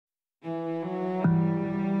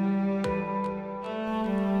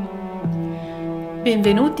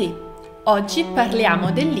Benvenuti! Oggi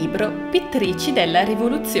parliamo del libro Pittrici della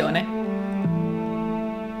Rivoluzione.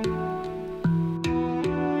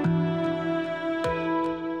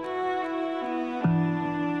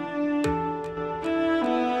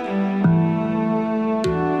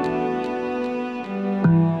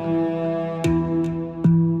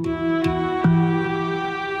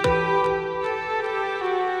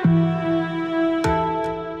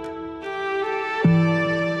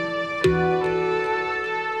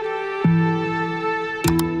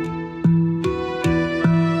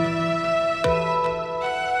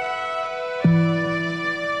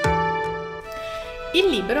 Il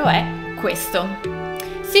libro è questo.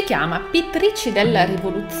 Si chiama Pittrici della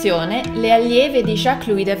Rivoluzione, le allieve di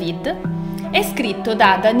Jacques-Louis David. È scritto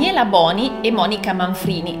da Daniela Boni e Monica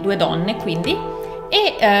Manfrini, due donne quindi,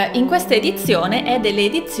 e in questa edizione è delle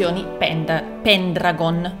edizioni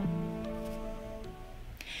Pendragon.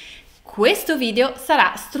 Questo video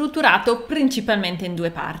sarà strutturato principalmente in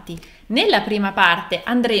due parti. Nella prima parte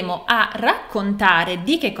andremo a raccontare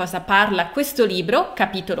di che cosa parla questo libro,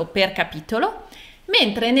 capitolo per capitolo,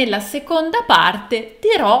 mentre nella seconda parte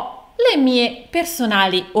dirò le mie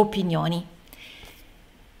personali opinioni.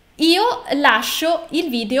 Io lascio il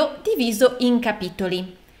video diviso in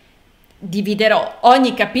capitoli. Dividerò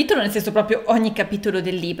ogni capitolo, nel senso proprio ogni capitolo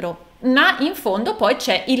del libro, ma in fondo poi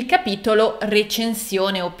c'è il capitolo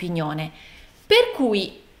recensione opinione, per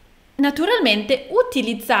cui naturalmente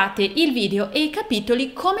utilizzate il video e i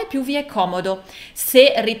capitoli come più vi è comodo.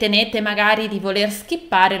 Se ritenete magari di voler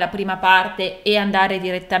skippare la prima parte e andare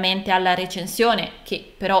direttamente alla recensione, che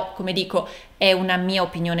però, come dico, è una mia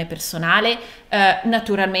opinione personale,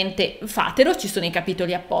 naturalmente fatelo, ci sono i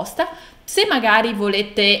capitoli apposta. Se magari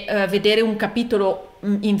volete vedere un capitolo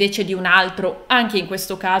invece di un altro, anche in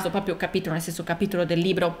questo caso proprio capitolo, nel senso capitolo del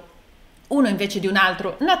libro, uno invece di un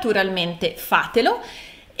altro, naturalmente fatelo.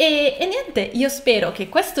 E niente, io spero che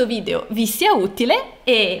questo video vi sia utile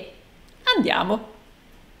e andiamo!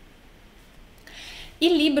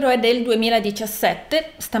 Il libro è del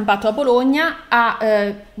 2017, stampato a Bologna, ha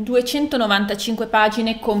 295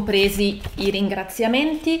 pagine compresi i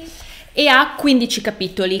ringraziamenti e ha 15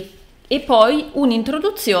 capitoli e poi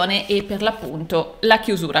un'introduzione e per l'appunto la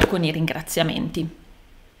chiusura con i ringraziamenti.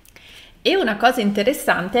 E una cosa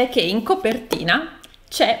interessante è che in copertina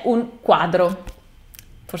c'è un quadro.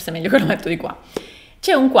 Forse è meglio che lo metto di qua.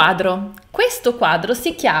 C'è un quadro. Questo quadro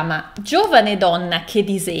si chiama Giovane donna che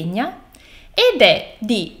disegna ed è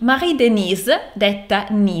di Marie-Denise, detta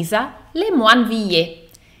Nisa, Lemoine-Villiers,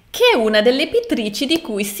 che è una delle pittrici di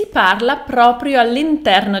cui si parla proprio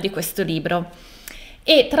all'interno di questo libro.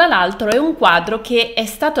 E tra l'altro è un quadro che è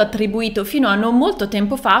stato attribuito fino a non molto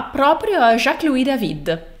tempo fa proprio a Jacques-Louis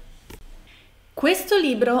David. Questo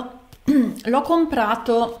libro l'ho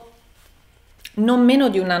comprato non meno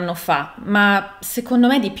di un anno fa, ma secondo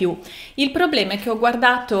me di più. Il problema è che ho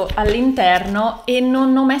guardato all'interno e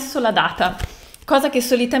non ho messo la data, cosa che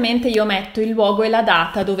solitamente io metto il luogo e la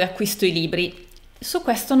data dove acquisto i libri. Su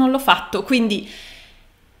questo non l'ho fatto, quindi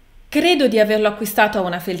credo di averlo acquistato a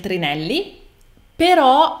una Feltrinelli,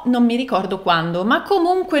 però non mi ricordo quando, ma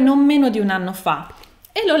comunque non meno di un anno fa.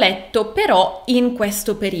 E l'ho letto però in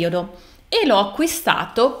questo periodo e l'ho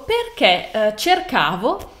acquistato perché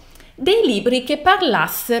cercavo dei libri che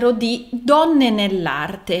parlassero di donne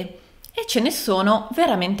nell'arte e ce ne sono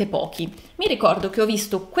veramente pochi. Mi ricordo che ho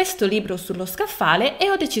visto questo libro sullo scaffale e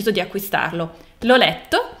ho deciso di acquistarlo. L'ho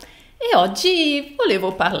letto e oggi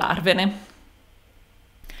volevo parlarvene.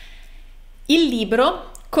 Il libro,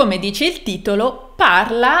 come dice il titolo,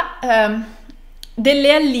 parla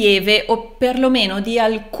delle allieve o perlomeno di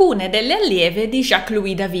alcune delle allieve di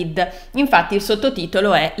Jacques-Louis David. Infatti il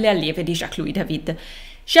sottotitolo è Le allieve di Jacques-Louis David.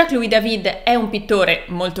 Jacques-Louis David è un pittore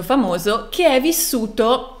molto famoso che è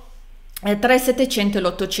vissuto tra il Settecento e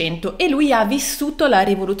l'Ottocento e lui ha vissuto la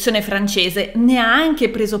Rivoluzione Francese, ne ha anche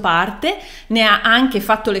preso parte, ne ha anche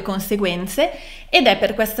fatto le conseguenze ed è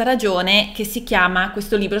per questa ragione che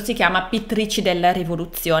questo libro si chiama Pittrici della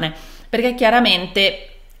Rivoluzione, perché chiaramente,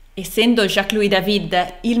 essendo Jacques-Louis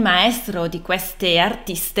David il maestro di queste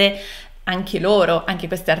artiste, anche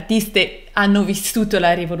queste artiste hanno vissuto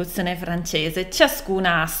la Rivoluzione Francese,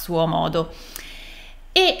 ciascuna a suo modo.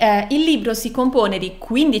 E il libro si compone di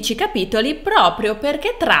 15 capitoli proprio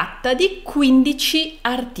perché tratta di 15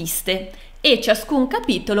 artiste e ciascun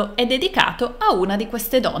capitolo è dedicato a una di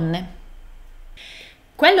queste donne.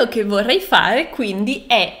 Quello che vorrei fare quindi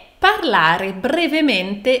è parlare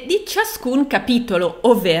brevemente di ciascun capitolo,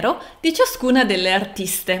 ovvero di ciascuna delle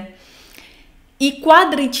artiste. I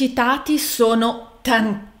quadri citati sono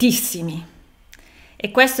tantissimi E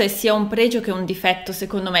questo è sia un pregio che un difetto,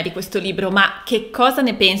 secondo me, di questo libro, ma che cosa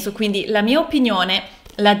ne penso? Quindi la mia opinione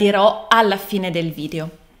la dirò alla fine del video.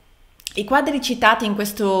 I quadri citati in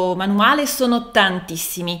questo manuale sono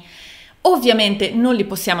tantissimi. Ovviamente non li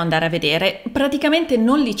possiamo andare a vedere, praticamente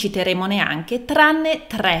non li citeremo neanche, tranne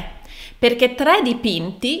 3. Perché 3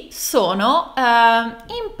 dipinti sono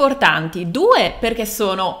importanti, 2 perché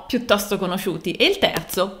sono piuttosto conosciuti e il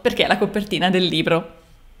terzo perché è la copertina del libro.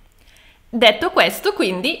 Detto questo,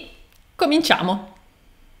 quindi, cominciamo.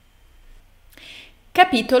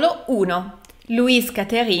 Capitolo 1. Louise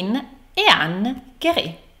Catherine e Anne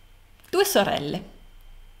Guéret, 2 sorelle.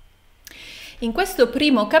 In questo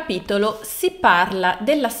primo capitolo si parla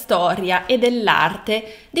della storia e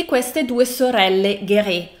dell'arte di queste 2 sorelle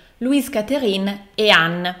Guéret, Louise Catherine e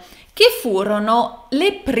Anne, che furono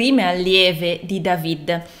le prime allieve di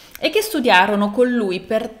David e che studiarono con lui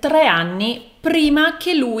per 3 anni prima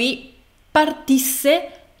che lui partisse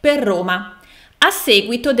per Roma, a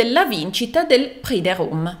seguito della vincita del Prix de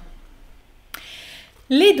Rome.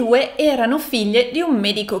 Le 2 erano figlie di un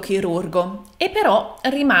medico chirurgo e però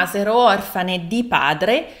rimasero orfane di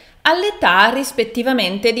padre all'età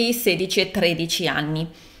rispettivamente di 16 e 13 anni.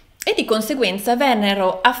 E di conseguenza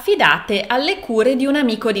vennero affidate alle cure di un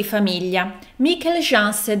amico di famiglia, Michel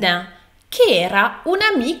Jean Sedin, che era un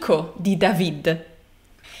amico di David.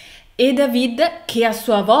 E David, che a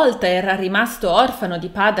sua volta era rimasto orfano di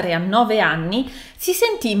padre a 9 anni, si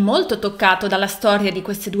sentì molto toccato dalla storia di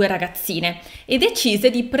queste 2 ragazzine e decise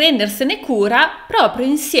di prendersene cura proprio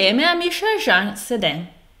insieme a Michel Jean Sedin.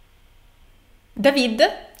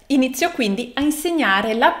 David iniziò quindi a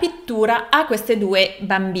insegnare la pittura a queste 2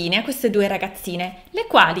 bambine, a queste 2 ragazzine, le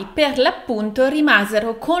quali per l'appunto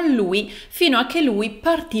rimasero con lui fino a che lui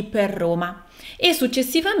partì per Roma e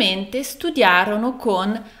successivamente studiarono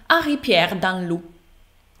con Henri-Pierre Danlou,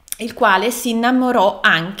 il quale si innamorò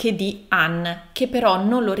anche di Anne, che però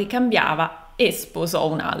non lo ricambiava e sposò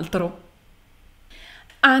un altro.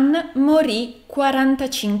 Anne morì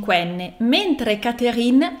 45enne, mentre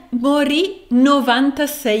Catherine morì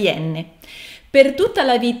 96enne. Per tutta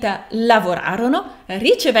la vita lavorarono,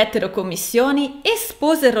 ricevettero commissioni,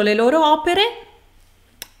 esposero le loro opere,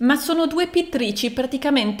 ma sono 2 pittrici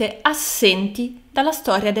praticamente assenti dalla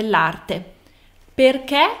storia dell'arte.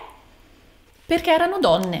 Perché? Perché erano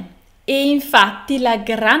donne. E infatti la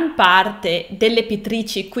gran parte delle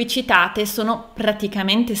pittrici qui citate sono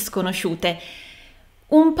praticamente sconosciute.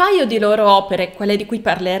 Un paio di loro opere, quelle di cui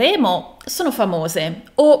parleremo, sono famose,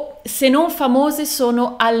 o se non famose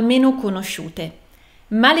sono almeno conosciute,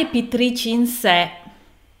 ma le pittrici in sé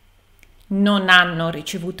non hanno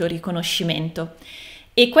ricevuto riconoscimento.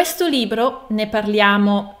 E questo libro, ne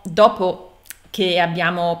parliamo dopo che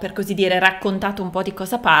abbiamo, per così dire, raccontato un po' di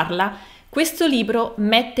cosa parla. Questo libro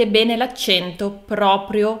mette bene l'accento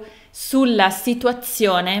proprio sulla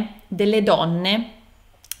situazione delle donne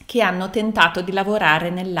che hanno tentato di lavorare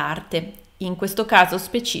nell'arte, in questo caso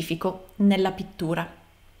specifico nella pittura.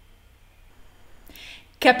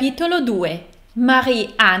 Capitolo 2.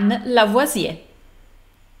 Marie-Anne Lavoisier.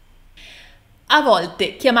 A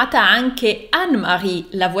volte chiamata anche Anne-Marie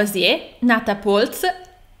Lavoisier, nata a Polz,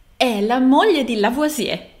 è la moglie di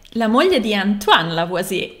Lavoisier, la moglie di Antoine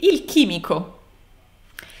Lavoisier, il chimico.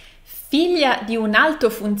 Figlia di un alto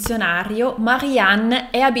funzionario, Marie-Anne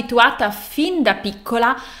è abituata fin da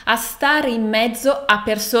piccola a stare in mezzo a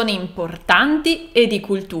persone importanti e di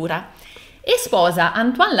cultura e sposa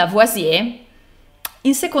Antoine Lavoisier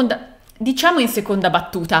in seconda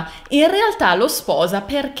battuta. In realtà lo sposa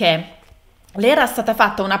perché le era stata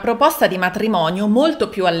fatta una proposta di matrimonio molto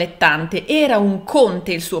più allettante, era un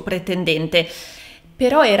conte il suo pretendente,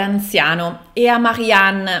 però era anziano e a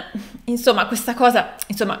Marie-Anne,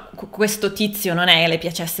 questo tizio non è che le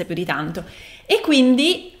piacesse più di tanto e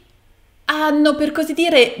quindi hanno, per così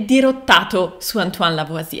dire, dirottato su Antoine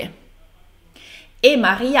Lavoisier. E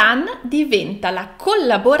Marie-Anne diventa la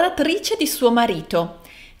collaboratrice di suo marito,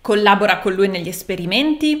 collabora con lui negli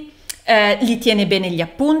esperimenti, gli tiene bene gli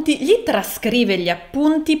appunti, gli trascrive gli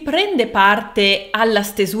appunti, prende parte alla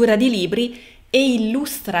stesura di libri e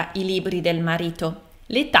illustra i libri del marito.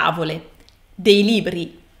 Le tavole dei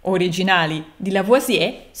libri originali di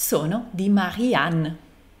Lavoisier sono di Marie-Anne.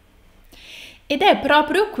 Ed è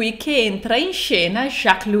proprio qui che entra in scena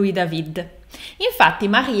Jacques-Louis David. Infatti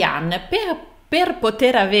Marie-Anne, per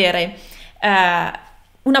poter avere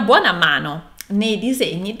una buona mano nei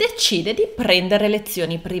disegni, decide di prendere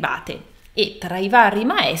lezioni private e tra i vari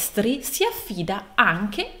maestri si affida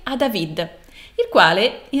anche a David, il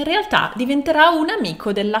quale in realtà diventerà un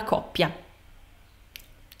amico della coppia.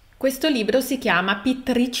 Questo libro si chiama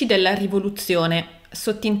Pittrici della Rivoluzione,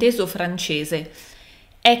 sottinteso francese,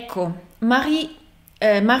 Ecco,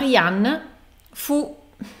 Marianne fu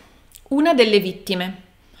una delle vittime.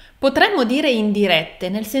 Potremmo dire indirette,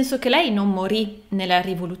 nel senso che lei non morì nella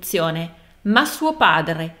rivoluzione, ma suo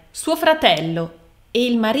padre, suo fratello e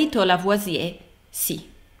il marito Lavoisier, sì.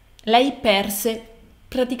 Lei perse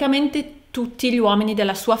praticamente tutti gli uomini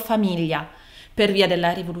della sua famiglia per via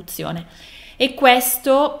della rivoluzione e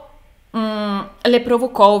questo le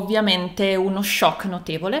provocò ovviamente uno shock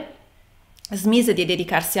notevole. Smise di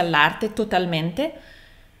dedicarsi all'arte totalmente,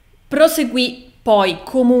 proseguì poi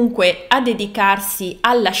comunque a dedicarsi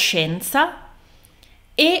alla scienza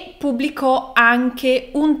e pubblicò anche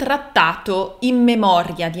un trattato in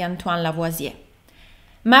memoria di Antoine Lavoisier.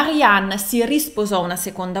 Marianne si risposò una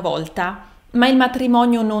seconda volta, ma il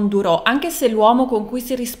matrimonio non durò, anche se l'uomo con cui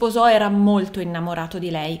si risposò era molto innamorato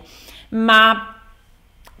di lei, ma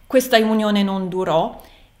questa unione non durò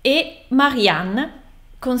e Marianne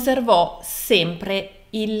conservò sempre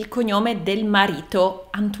il cognome del marito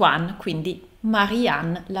Antoine, quindi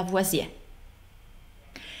Marianne Lavoisier.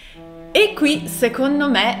 E qui, secondo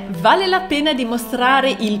me, vale la pena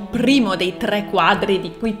dimostrare il primo dei 3 quadri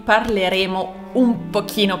di cui parleremo un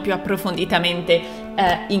pochino più approfonditamente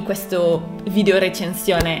in questo video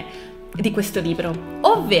recensione di questo libro,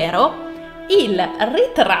 ovvero il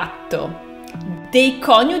ritratto dei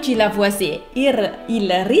coniugi Lavoisier,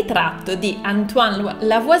 il ritratto di Antoine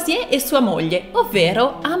Lavoisier e sua moglie,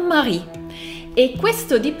 ovvero Anne-Marie. E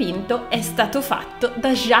questo dipinto è stato fatto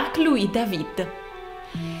da Jacques-Louis David.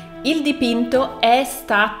 Il dipinto è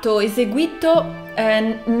stato eseguito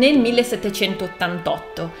nel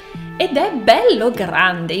 1788 ed è bello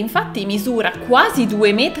grande, infatti misura quasi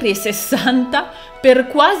 2,60 m per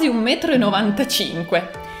quasi 1,95 m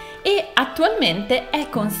e attualmente è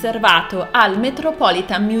conservato al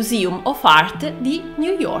Metropolitan Museum of Art di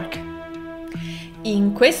New York.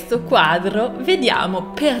 In questo quadro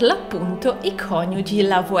vediamo per l'appunto i coniugi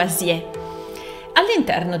Lavoisier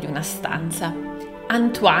all'interno di una stanza.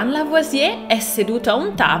 Antoine Lavoisier è seduto a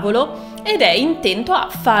un tavolo ed è intento a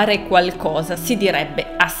fare qualcosa, si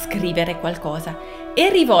direbbe a scrivere qualcosa, e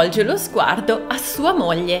rivolge lo sguardo a sua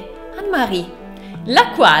moglie, Anne-Marie,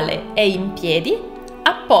 la quale è in piedi,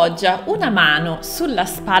 appoggia una mano sulla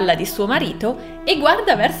spalla di suo marito e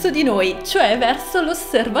guarda verso di noi, cioè verso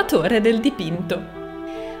l'osservatore del dipinto.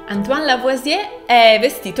 Antoine Lavoisier è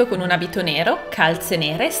vestito con un abito nero, calze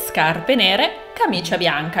nere, scarpe nere, camicia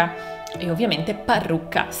bianca e ovviamente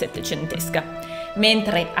parrucca settecentesca,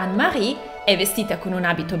 mentre Anne-Marie è vestita con un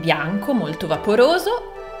abito bianco molto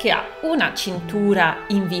vaporoso che ha una cintura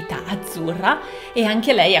in vita azzurra e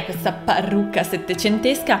anche lei ha questa parrucca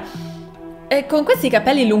settecentesca con questi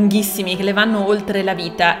capelli lunghissimi che le vanno oltre la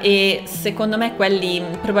vita e secondo me quelli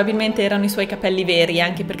probabilmente erano i suoi capelli veri,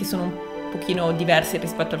 anche perché sono un pochino diversi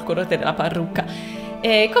rispetto al colore della parrucca.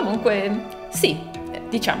 E comunque sì,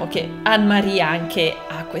 diciamo che Anne-Marie anche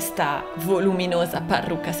ha questa voluminosa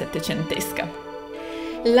parrucca settecentesca.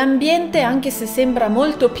 L'ambiente, anche se sembra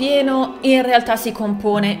molto pieno, in realtà si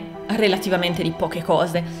compone relativamente di poche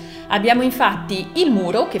cose. Abbiamo infatti il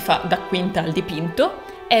muro che fa da quinta al dipinto,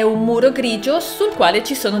 è un muro grigio sul quale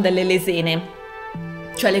ci sono delle lesene,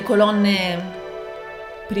 cioè le colonne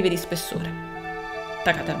prive di spessore,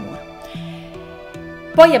 attaccate al muro.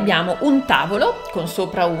 Poi abbiamo un tavolo con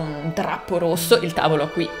sopra un drappo rosso, il tavolo a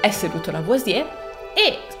cui è seduto Lavoisier,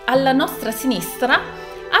 e alla nostra sinistra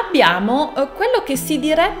abbiamo quello che si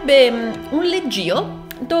direbbe un leggio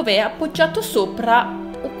dove è appoggiato sopra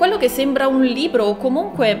quello che sembra un libro o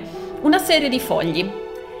comunque una serie di fogli.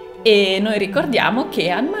 E noi ricordiamo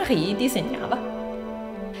che Anne-Marie disegnava.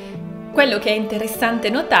 Quello che è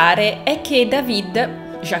interessante notare è che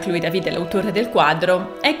Jacques-Louis David è l'autore del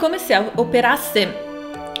quadro, è come se operasse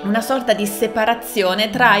una sorta di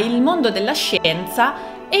separazione tra il mondo della scienza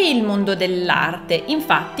e il mondo dell'arte.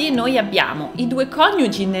 Infatti noi abbiamo i 2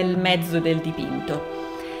 coniugi nel mezzo del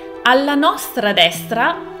dipinto. Alla nostra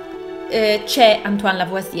destra c'è Antoine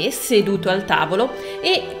Lavoisier seduto al tavolo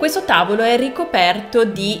e questo tavolo è ricoperto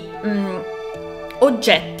di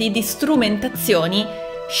oggetti, di strumentazioni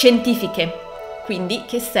scientifiche, quindi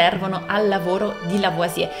che servono al lavoro di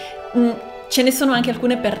Lavoisier. Ce ne sono anche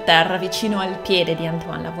alcune per terra vicino al piede di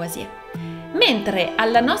Antoine Lavoisier. Mentre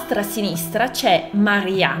alla nostra sinistra c'è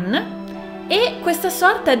Marianne e questa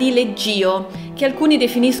sorta di leggio che alcuni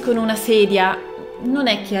definiscono una sedia. Non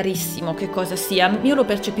è chiarissimo che cosa sia, io lo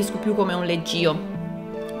percepisco più come un leggio,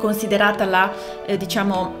 considerata la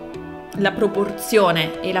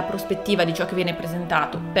proporzione e la prospettiva di ciò che viene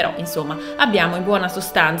presentato, però insomma abbiamo in buona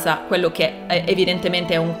sostanza quello che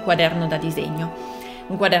evidentemente è un quaderno da disegno,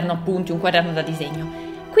 un quaderno appunti, un quaderno da disegno.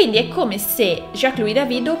 Quindi è come se Jacques-Louis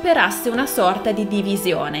David operasse una sorta di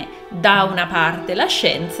divisione, da una parte la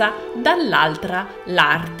scienza, dall'altra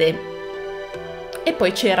l'arte. E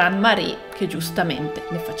poi c'era Anne-Marie che giustamente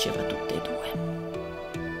le faceva tutte e due.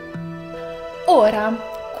 Ora,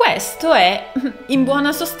 questo è in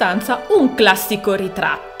buona sostanza un classico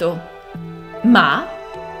ritratto, ma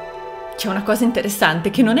c'è una cosa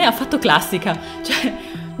interessante che non è affatto classica, cioè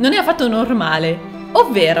non è affatto normale,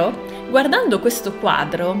 ovvero guardando questo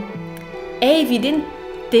quadro è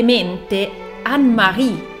evidentemente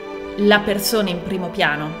Anne-Marie la persona in primo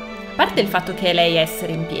piano, a parte il fatto che è lei a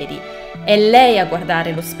essere in piedi, è lei a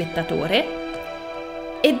guardare lo spettatore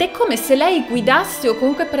ed è come se lei guidasse o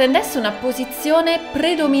comunque prendesse una posizione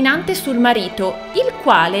predominante sul marito, il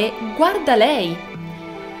quale guarda lei.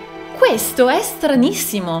 Questo è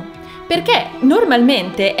stranissimo, perché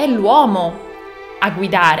normalmente è l'uomo a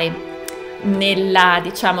guidare nella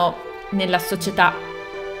società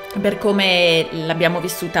per come l'abbiamo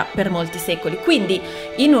vissuta per molti secoli. Quindi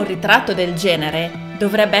in un ritratto del genere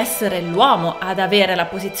dovrebbe essere l'uomo ad avere la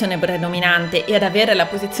posizione predominante e ad avere la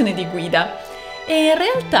posizione di guida. E in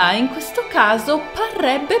realtà in questo caso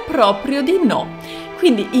parrebbe proprio di no.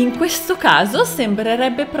 Quindi in questo caso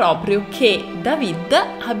sembrerebbe proprio che David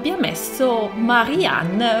abbia messo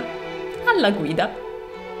Marianne alla guida.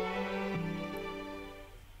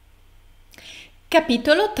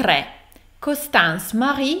 Capitolo 3. Constance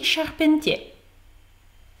Marie Charpentier.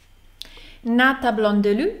 Nata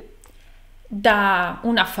Blondelus da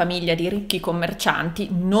una famiglia di ricchi commercianti,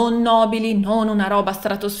 non nobili, non una roba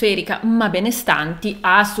stratosferica, ma benestanti,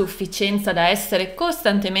 a sufficienza da essere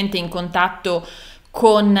costantemente in contatto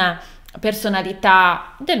con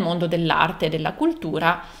personalità del mondo dell'arte e della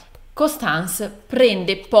cultura, Constance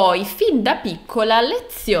prende poi fin da piccola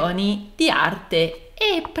lezioni di arte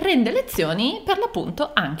e prende lezioni per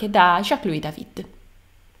l'appunto anche da Jacques-Louis David.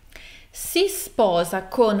 Si sposa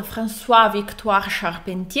con François-Victoire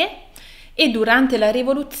Charpentier e durante la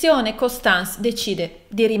Rivoluzione Constance decide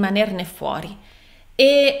di rimanerne fuori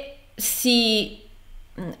e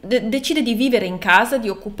decide di vivere in casa, di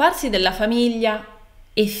occuparsi della famiglia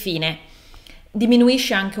e fine.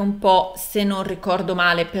 Diminuisce anche un po', se non ricordo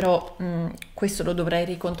male, però questo lo dovrei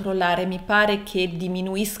ricontrollare, mi pare che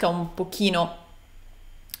diminuisca un pochino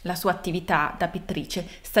la sua attività da pittrice.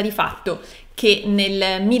 Sta di fatto che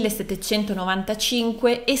nel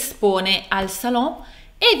 1795 espone al Salon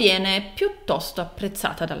e viene piuttosto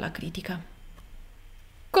apprezzata dalla critica.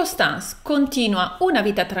 Constance continua una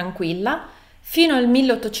vita tranquilla fino al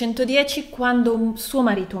 1810, quando suo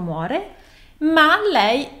marito muore, ma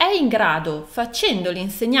lei è in grado, facendo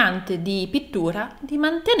l'insegnante di pittura, di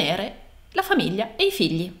mantenere la famiglia e i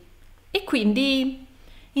figli. E quindi,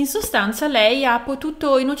 in sostanza, lei ha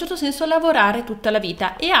potuto, in un certo senso, lavorare tutta la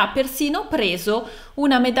vita e ha persino preso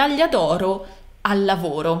una medaglia d'oro al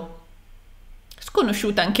lavoro.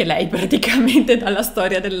 Sconosciuta anche lei praticamente dalla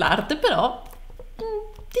storia dell'arte, però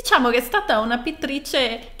diciamo che è stata una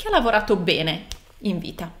pittrice che ha lavorato bene in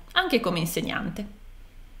vita, anche come insegnante.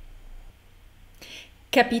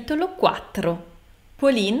 Capitolo 4.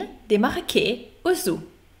 Pauline de Marquet-Ozoux.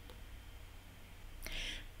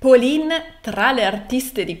 Pauline, tra le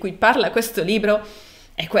artiste di cui parla questo libro,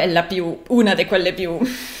 è una di quelle più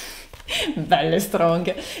belle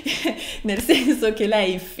strong, nel senso che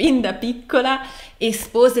lei fin da piccola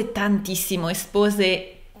espose tantissimo,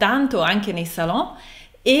 espose tanto anche nei salon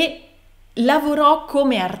e lavorò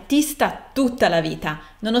come artista tutta la vita,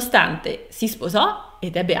 nonostante si sposò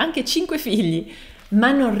ed ebbe anche 5 figli,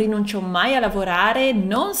 ma non rinunciò mai a lavorare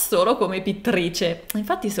non solo come pittrice,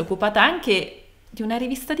 infatti si è occupata anche di una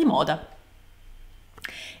rivista di moda.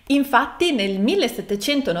 Infatti nel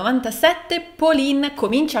 1797 Pauline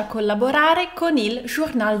comincia a collaborare con il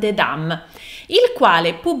Journal des Dames, il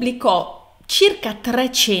quale pubblicò circa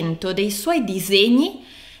 300 dei suoi disegni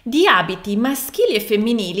di abiti maschili e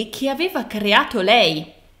femminili che aveva creato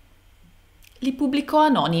lei. Li pubblicò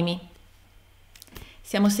anonimi.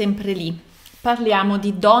 Siamo sempre lì, parliamo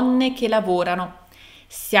di donne che lavorano.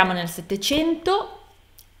 Siamo nel Settecento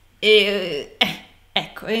e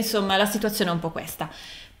ecco, insomma la situazione è un po' questa.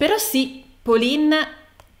 Però sì, Pauline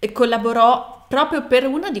collaborò proprio per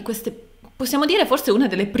una di queste, possiamo dire forse una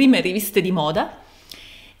delle prime riviste di moda,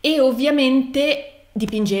 e ovviamente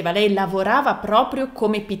dipingeva, lei lavorava proprio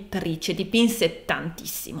come pittrice, dipinse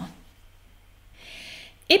tantissimo.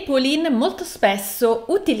 E Pauline molto spesso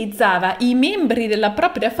utilizzava i membri della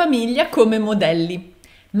propria famiglia come modelli.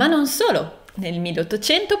 Ma non solo, nel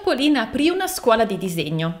 1800 Pauline aprì una scuola di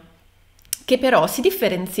disegno, che però si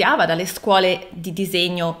differenziava dalle scuole di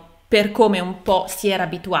disegno per come un po' si era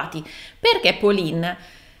abituati, perché Pauline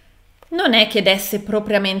non è che desse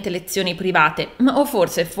propriamente lezioni private, o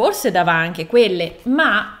forse dava anche quelle,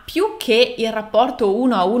 ma più che il rapporto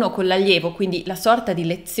uno a uno con l'allievo, quindi la sorta di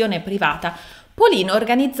lezione privata, Pauline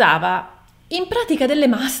organizzava in pratica delle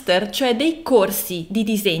master, cioè dei corsi di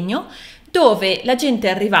disegno dove la gente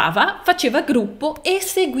arrivava, faceva gruppo e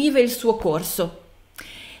seguiva il suo corso.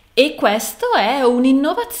 E questo è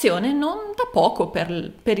un'innovazione non da poco per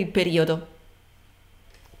il periodo.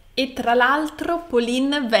 E tra l'altro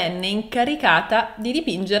Pauline venne incaricata di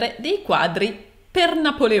dipingere dei quadri per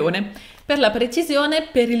Napoleone, per la precisione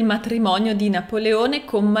per il matrimonio di Napoleone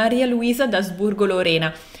con Maria Luisa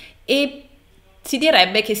d'Asburgo-Lorena, e si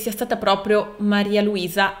direbbe che sia stata proprio Maria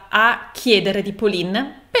Luisa a chiedere di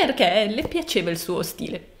Pauline perché le piaceva il suo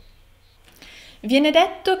stile. Viene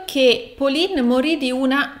detto che Pauline morì di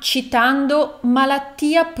una, citando,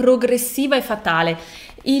 malattia progressiva e fatale.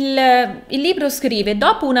 Il libro scrive: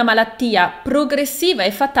 dopo una malattia progressiva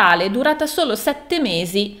e fatale durata solo 7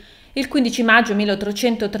 mesi, il 15 maggio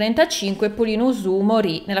 1835 Pauline Auzout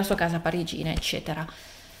morì nella sua casa parigina, eccetera.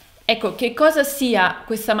 Ecco, che cosa sia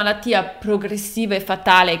questa malattia progressiva e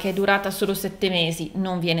fatale che è durata solo 7 mesi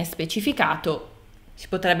non viene specificato. Si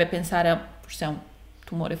potrebbe pensare forse a un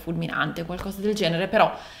tumore fulminante, qualcosa del genere,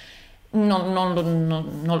 però non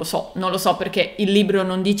lo so perché il libro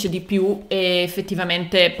non dice di più e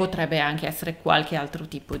effettivamente potrebbe anche essere qualche altro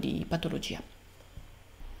tipo di patologia.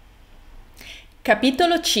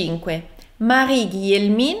 Capitolo 5.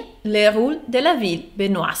 Marie-Guilhelmine Leroux de la Ville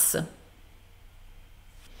Benoise.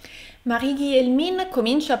 Marie-Guilhelmine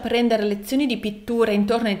comincia a prendere lezioni di pittura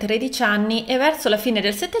intorno ai 13 anni e verso la fine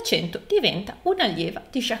del Settecento diventa un'allieva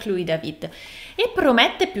di Jacques-Louis David e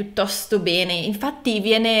promette piuttosto bene. Infatti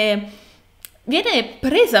viene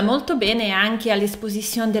presa molto bene anche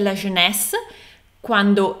all'Exposition de la Jeunesse,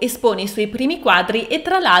 quando espone i suoi primi quadri, e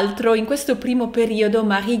tra l'altro in questo primo periodo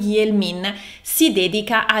Marie-Guilhelmine si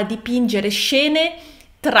dedica a dipingere scene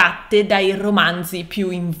tratte dai romanzi più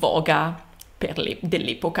in voga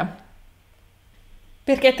dell'epoca.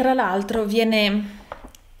 Perché tra l'altro viene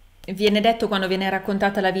detto, quando viene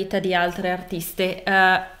raccontata la vita di altre artiste,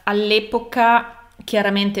 all'epoca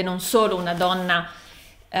chiaramente non solo una donna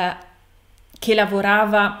che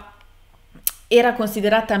lavorava era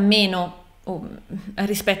considerata meno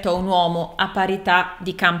rispetto a un uomo a parità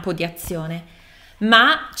di campo di azione,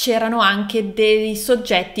 ma c'erano anche dei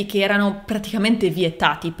soggetti che erano praticamente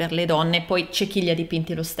vietati per le donne. Poi c'è chi li ha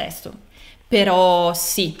dipinti lo stesso. Però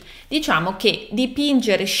sì, diciamo che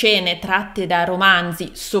dipingere scene tratte da romanzi,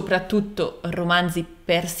 soprattutto romanzi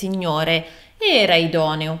per signore, era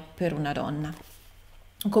idoneo per una donna.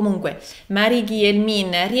 Comunque,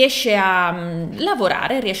 Marie-Guilhelmine riesce a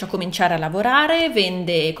lavorare, riesce a cominciare a lavorare,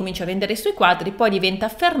 comincia a vendere i suoi quadri, poi diventa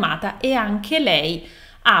affermata e anche lei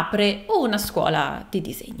apre una scuola di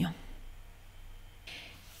disegno.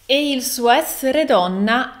 E il suo essere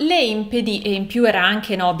donna le impedì, e in più era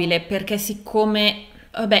anche nobile, perché siccome,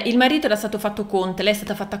 il marito era stato fatto conte, lei è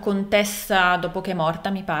stata fatta contessa dopo che è morta,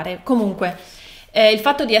 mi pare. Comunque, il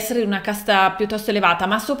fatto di essere di una casta piuttosto elevata,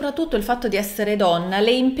 ma soprattutto il fatto di essere donna,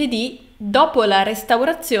 le impedì, dopo la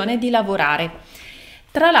restaurazione, di lavorare.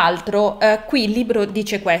 Tra l'altro, qui il libro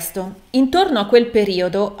dice questo: intorno a quel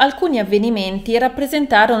periodo alcuni avvenimenti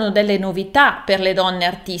rappresentarono delle novità per le donne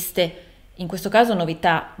artiste, in questo caso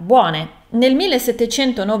novità buone. Nel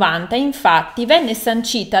 1790 infatti venne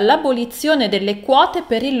sancita l'abolizione delle quote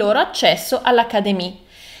per il loro accesso all'Académie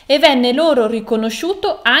e venne loro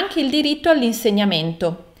riconosciuto anche il diritto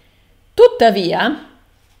all'insegnamento. Tuttavia,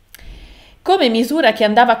 come misura che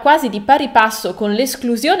andava quasi di pari passo con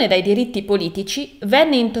l'esclusione dai diritti politici,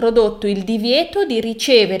 venne introdotto il divieto di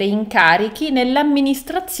ricevere incarichi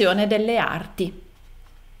nell'amministrazione delle arti.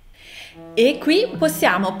 E qui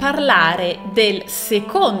possiamo parlare del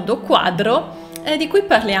secondo quadro di cui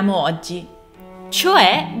parliamo oggi,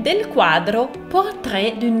 cioè del quadro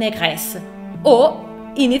Portrait d'une négresse, o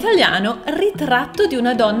in italiano Ritratto di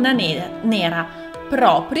una donna nera,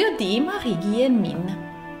 proprio di Marie-Guilhelmine.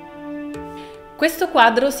 Questo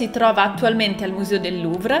quadro si trova attualmente al Museo del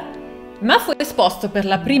Louvre, ma fu esposto per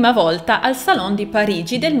la prima volta al Salon di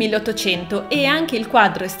Parigi del 1800 e anche il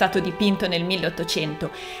quadro è stato dipinto nel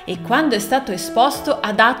 1800 e quando è stato esposto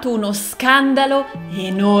ha dato uno scandalo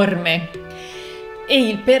enorme. E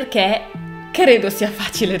il perché credo sia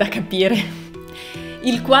facile da capire.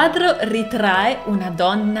 Il quadro ritrae una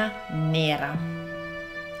donna nera.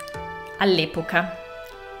 All'epoca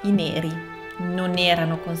i neri non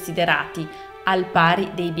erano considerati al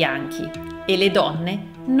pari dei bianchi e le donne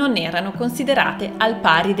non erano considerate al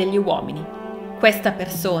pari degli uomini. Questa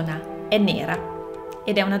persona è nera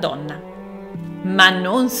ed è una donna. Ma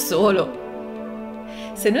non solo.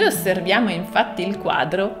 Se noi osserviamo infatti il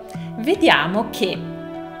quadro, vediamo che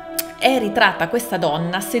è ritratta questa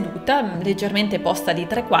donna seduta, leggermente posta di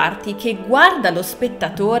tre quarti, che guarda lo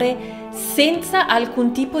spettatore senza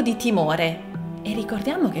alcun tipo di timore. E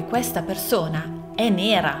ricordiamo che questa persona è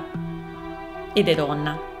nera ed è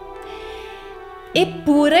donna.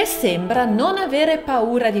 Eppure sembra non avere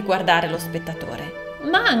paura di guardare lo spettatore.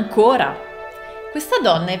 Ma ancora, questa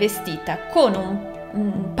donna è vestita con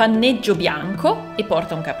un panneggio bianco e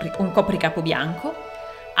porta un copricapo bianco,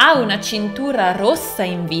 ha una cintura rossa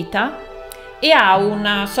in vita e ha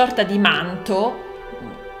una sorta di manto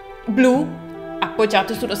blu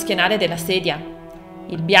appoggiato sullo schienale della sedia.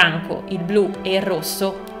 Il bianco, il blu e il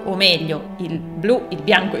rosso, o meglio, il blu, il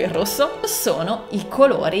bianco e il rosso, sono i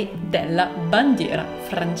colori della bandiera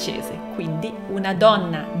francese. Quindi una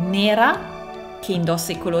donna nera che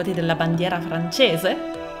indossa i colori della bandiera francese.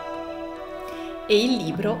 E il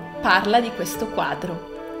libro parla di questo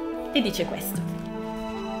quadro e dice questo: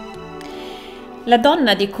 la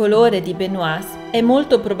donna di colore di Benoît è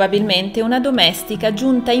molto probabilmente una domestica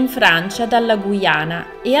giunta in Francia dalla Guyana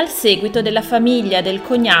e al seguito della famiglia del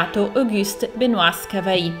cognato Auguste Benoît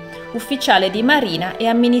Cavailly, ufficiale di marina e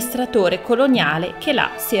amministratore coloniale che là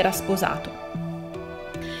si era sposato.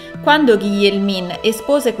 Quando Guilhelmine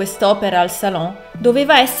espose quest'opera al Salon,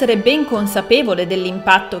 doveva essere ben consapevole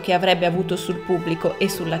dell'impatto che avrebbe avuto sul pubblico e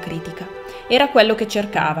sulla critica. Era quello che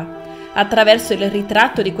cercava. Attraverso il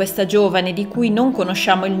ritratto di questa giovane di cui non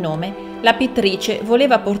conosciamo il nome, la pittrice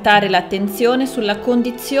voleva portare l'attenzione sulla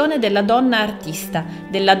condizione della donna artista,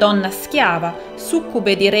 della donna schiava,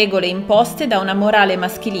 succube di regole imposte da una morale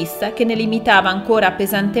maschilista che ne limitava ancora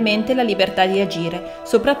pesantemente la libertà di agire,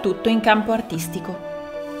 soprattutto in campo artistico.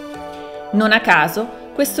 Non a caso,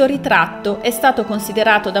 questo ritratto è stato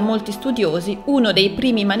considerato da molti studiosi uno dei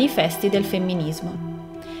primi manifesti del femminismo.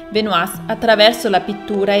 Benoît, attraverso la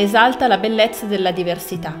pittura, esalta la bellezza della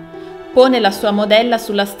diversità. Pone la sua modella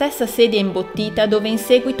sulla stessa sedia imbottita dove in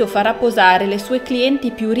seguito farà posare le sue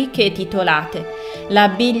clienti più ricche e titolate. La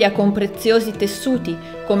abbiglia con preziosi tessuti,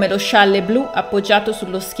 come lo scialle blu appoggiato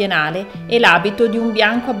sullo schienale e l'abito di un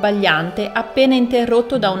bianco abbagliante appena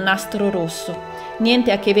interrotto da un nastro rosso.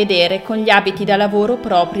 Niente a che vedere con gli abiti da lavoro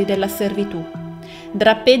propri della servitù.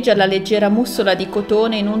 Drappeggia la leggera mussola di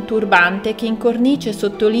cotone in un turbante che in cornice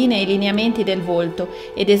sottolinea i lineamenti del volto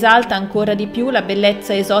ed esalta ancora di più la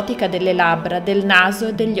bellezza esotica delle labbra, del naso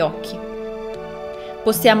e degli occhi.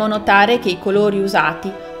 Possiamo notare che i colori usati,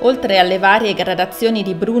 oltre alle varie gradazioni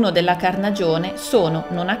di bruno della carnagione, sono,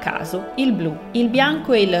 non a caso, il blu, il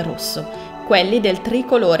bianco e il rosso, quelli del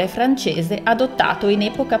tricolore francese adottato in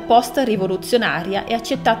epoca post-rivoluzionaria e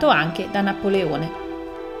accettato anche da Napoleone.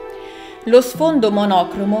 Lo sfondo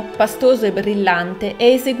monocromo, pastoso e brillante, è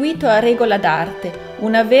eseguito a regola d'arte,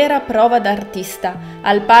 una vera prova d'artista,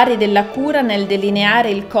 al pari della cura nel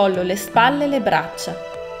delineare il collo, le spalle e le braccia.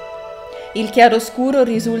 Il chiaroscuro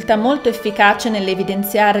risulta molto efficace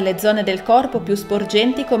nell'evidenziare le zone del corpo più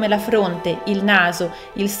sporgenti come la fronte, il naso,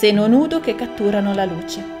 il seno nudo che catturano la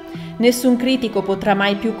luce. Nessun critico potrà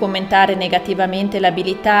mai più commentare negativamente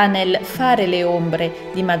l'abilità nel fare le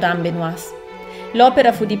ombre di Madame Benoît.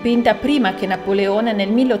 L'opera fu dipinta prima che Napoleone nel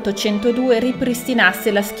 1802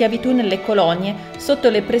 ripristinasse la schiavitù nelle colonie sotto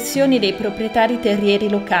le pressioni dei proprietari terrieri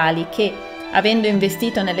locali che, avendo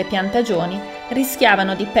investito nelle piantagioni,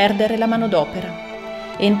 rischiavano di perdere la manodopera.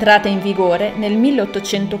 Entrata in vigore nel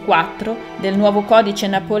 1804 del nuovo codice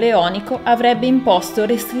napoleonico avrebbe imposto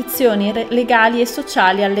restrizioni legali e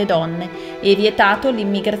sociali alle donne e vietato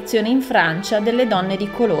l'immigrazione in Francia delle donne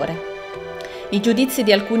di colore. I giudizi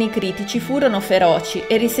di alcuni critici furono feroci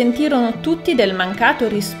e risentirono tutti del mancato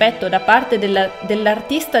rispetto da parte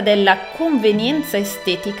dell'artista della convenienza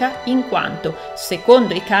estetica, in quanto,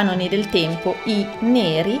 secondo i canoni del tempo, i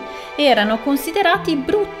neri erano considerati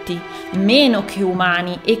brutti, meno che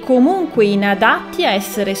umani e comunque inadatti a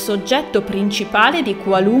essere soggetto principale di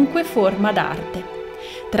qualunque forma d'arte.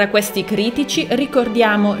 Tra questi critici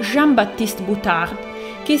ricordiamo Jean-Baptiste Boutard,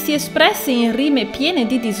 che si espresse in rime piene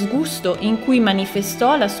di disgusto in cui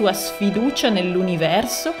manifestò la sua sfiducia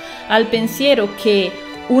nell'universo al pensiero che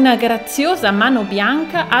una graziosa mano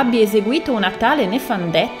bianca abbia eseguito una tale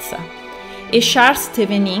nefandezza, e Charles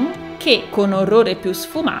Thévenin che, con orrore più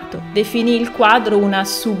sfumato, definì il quadro una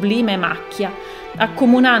sublime macchia,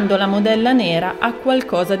 accomunando la modella nera a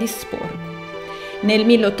qualcosa di sporco. Nel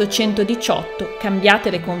 1818,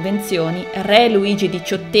 cambiate le convenzioni, re Luigi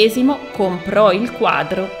XVIII comprò il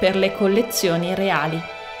quadro per le collezioni reali.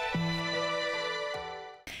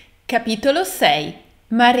 Capitolo 6.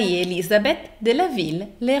 Marie-Elisabeth de la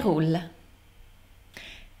Ville-le-Roule.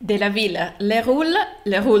 De la Ville-le-Roule,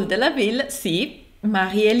 le Roule de la Ville, sì,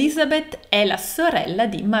 Marie-Elisabeth è la sorella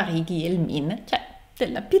di Marie Guilhelmine, cioè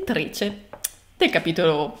della pittrice del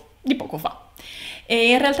capitolo di poco fa. E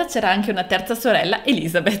in realtà c'era anche una terza sorella,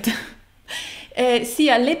 Elisabeth. Sì,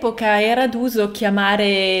 all'epoca era d'uso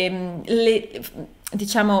chiamare le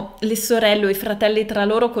sorelle o i fratelli tra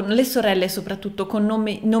loro, con le sorelle soprattutto, con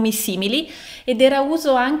nomi simili, ed era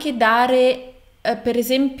uso anche dare, per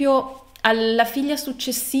esempio, alla figlia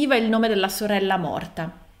successiva il nome della sorella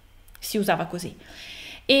morta. Si usava così.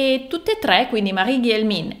 E tutte e tre, quindi Marie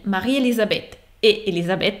Guilhelmine, Marie-Elisabeth e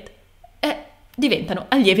Elisabeth, diventano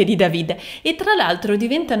allieve di David. E tra l'altro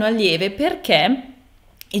diventano allieve perché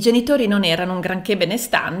i genitori non erano un granché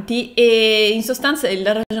benestanti e in sostanza il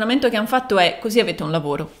ragionamento che hanno fatto è: così avete un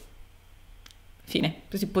lavoro. Fine.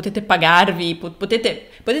 Così potete pagarvi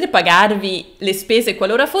le spese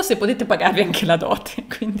qualora fosse, potete pagarvi anche la dote.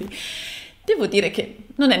 Quindi devo dire che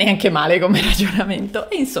non è neanche male come ragionamento.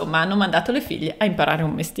 E insomma hanno mandato le figlie a imparare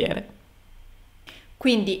un mestiere.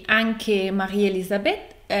 Quindi anche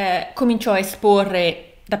Marie-Elisabeth cominciò a esporre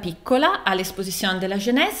da piccola all'Exposition de la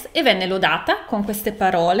Jeunesse e venne lodata con queste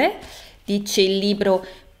parole. Dice il libro,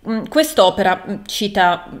 quest'opera,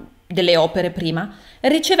 cita delle opere prima,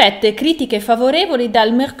 ricevette critiche favorevoli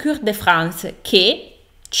dal Mercure de France che,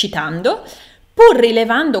 citando, pur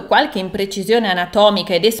rilevando qualche imprecisione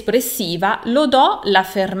anatomica ed espressiva, lodò la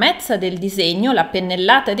fermezza del disegno, la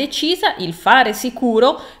pennellata decisa, il fare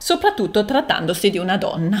sicuro, soprattutto trattandosi di una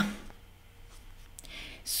donna.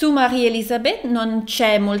 Su Marie-Elisabeth non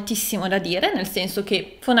c'è moltissimo da dire, nel senso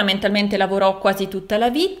che fondamentalmente lavorò quasi tutta la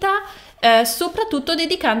vita, soprattutto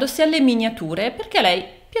dedicandosi alle miniature, perché a lei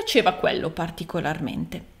piaceva quello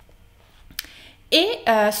particolarmente. E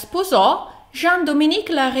sposò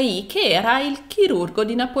Jean-Dominique Larrey, che era il chirurgo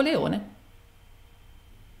di Napoleone.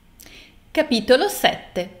 Capitolo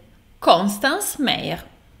 7. Constance Meyer.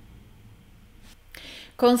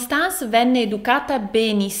 Constance venne educata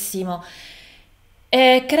benissimo.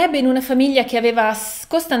 Crebbe in una famiglia che aveva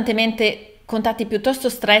costantemente contatti piuttosto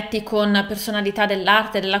stretti con personalità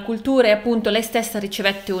dell'arte, della cultura e appunto lei stessa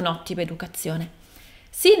ricevette un'ottima educazione.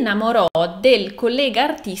 Si innamorò del collega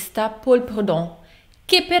artista Paul Prud'hon,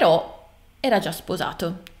 che però era già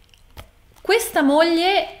sposato. Questa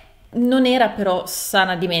moglie non era però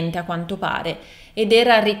sana di mente a quanto pare ed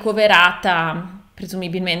era ricoverata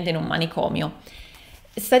presumibilmente in un manicomio.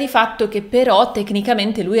 Sta di fatto che però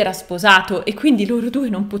tecnicamente lui era sposato e quindi loro due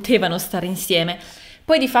non potevano stare insieme.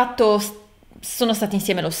 Poi di fatto sono stati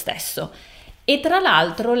insieme lo stesso. E tra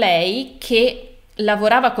l'altro lei, che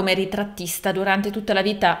lavorava come ritrattista durante tutta la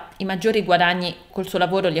vita, i maggiori guadagni col suo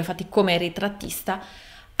lavoro li ha fatti come ritrattista,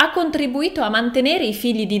 ha contribuito a mantenere i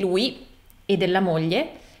figli di lui e della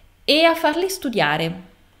moglie e a farli studiare.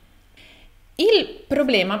 Il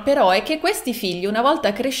problema però è che questi figli, una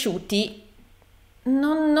volta cresciuti,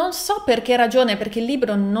 non so per che ragione, perché il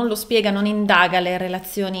libro non lo spiega, non indaga le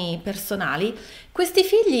relazioni personali, questi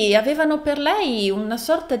figli avevano per lei una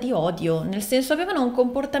sorta di odio, nel senso avevano un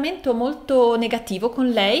comportamento molto negativo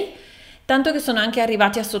con lei, tanto che sono anche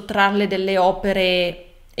arrivati a sottrarle delle opere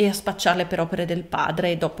e a spacciarle per opere del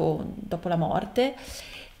padre dopo la morte.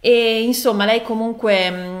 E insomma lei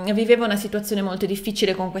comunque viveva una situazione molto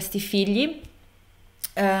difficile con questi figli.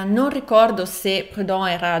 Non ricordo se Prud'hon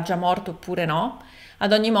era già morto oppure no.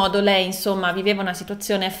 Ad ogni modo lei insomma viveva una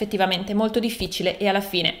situazione effettivamente molto difficile e alla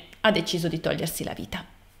fine ha deciso di togliersi la vita.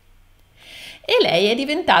 E lei è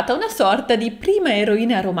diventata una sorta di prima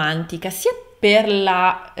eroina romantica, sia per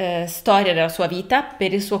la storia della sua vita,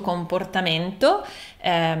 per il suo comportamento,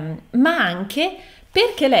 ma anche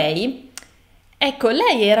perché lei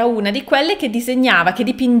era una di quelle che disegnava, che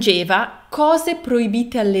dipingeva cose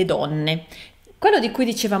proibite alle donne. Quello di cui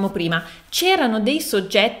dicevamo prima, c'erano dei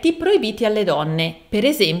soggetti proibiti alle donne, per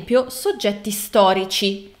esempio soggetti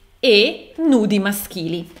storici e nudi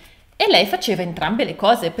maschili. E lei faceva entrambe le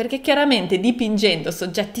cose, perché chiaramente dipingendo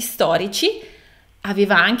soggetti storici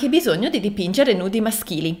aveva anche bisogno di dipingere nudi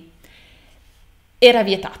maschili. Era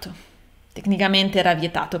vietato, tecnicamente era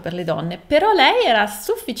vietato per le donne, però lei era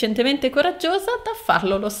sufficientemente coraggiosa da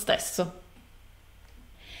farlo lo stesso.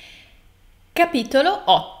 Capitolo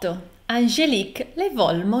 8. Angélique le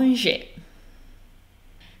vol manger.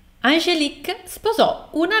 Angélique sposò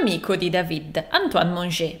un amico di David, Antoine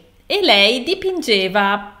Manger, e lei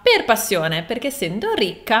dipingeva per passione, perché essendo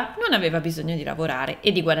ricca non aveva bisogno di lavorare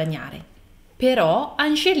e di guadagnare. Però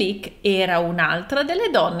Angélique era un'altra delle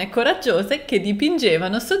donne coraggiose che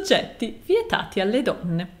dipingevano soggetti vietati alle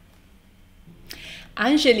donne.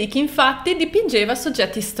 Angélique infatti dipingeva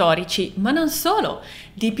soggetti storici, ma non solo,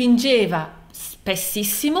 dipingeva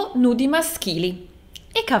spessissimo nudi maschili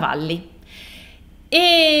e cavalli.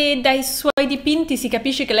 e dai suoi dipinti si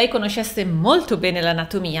capisce che lei conoscesse molto bene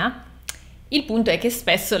l'anatomia. Il punto è che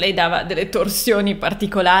spesso lei dava delle torsioni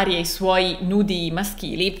particolari ai suoi nudi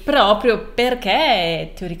maschili proprio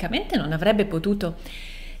perché teoricamente non avrebbe potuto.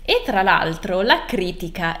 E tra l'altro la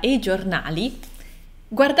critica e i giornali,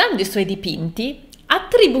 guardando i suoi dipinti,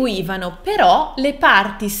 attribuivano però le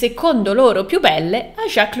parti secondo loro più belle a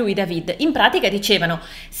Jacques-Louis David. In pratica dicevano: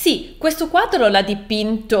 sì, questo quadro l'ha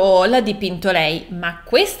dipinto lei, ma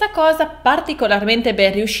questa cosa particolarmente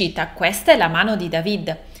ben riuscita, questa è la mano di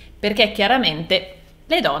David, perché chiaramente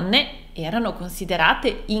le donne erano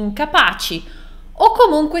considerate incapaci o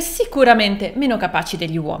comunque sicuramente meno capaci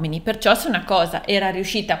degli uomini, perciò se una cosa era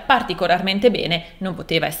riuscita particolarmente bene non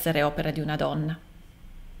poteva essere opera di una donna.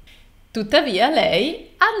 Tuttavia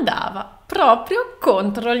lei andava proprio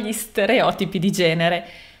contro gli stereotipi di genere.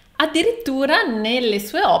 Addirittura nelle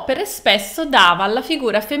sue opere spesso dava alla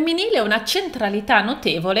figura femminile una centralità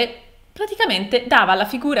notevole, praticamente dava alla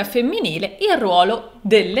figura femminile il ruolo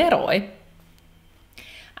dell'eroe.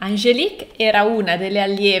 Angélique era una delle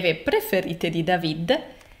allieve preferite di David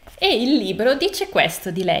e il libro dice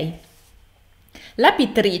questo di lei. La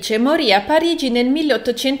pittrice morì a Parigi nel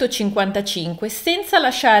 1855 senza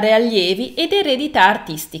lasciare allievi ed eredità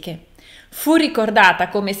artistiche. Fu ricordata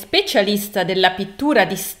come specialista della pittura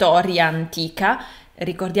di storia antica,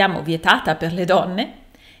 ricordiamo vietata per le donne,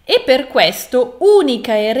 e per questo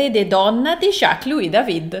unica erede donna di Jacques-Louis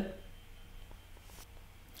David.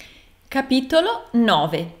 Capitolo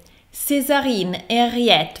 9. Césarine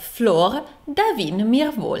Henriette Flore David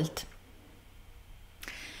Mirvolt.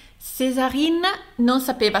 Césarine non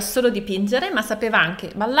sapeva solo dipingere, ma sapeva anche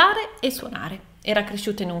ballare e suonare. Era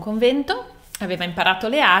cresciuta in un convento, aveva imparato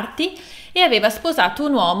le arti e aveva sposato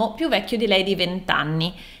un uomo più vecchio di lei di 20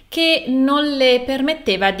 anni, che non le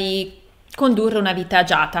permetteva di condurre una vita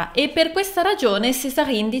agiata, e per questa ragione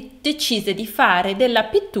Césarine decise di fare della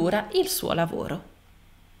pittura il suo lavoro.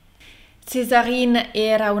 Césarine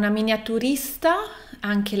era una miniaturista,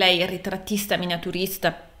 anche lei ritrattista,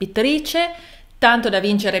 miniaturista, pittrice, tanto da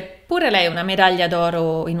vincere pure lei una medaglia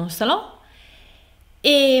d'oro in un salon,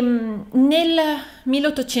 e nel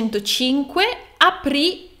 1805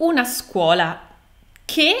 aprì una scuola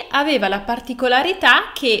che aveva la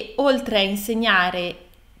particolarità che oltre a insegnare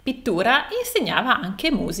pittura insegnava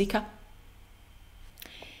anche musica.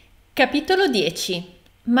 Capitolo 10.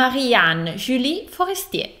 Marie-Anne Julie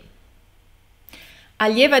Forestier.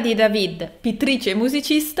 Allieva di David, pittrice e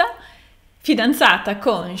musicista, fidanzata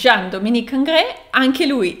con Jean-Dominique Ingres, anche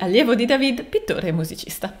lui allievo di David, pittore e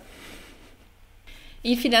musicista.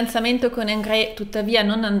 Il fidanzamento con Ingres tuttavia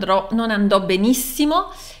non andò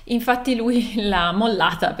benissimo, infatti lui l'ha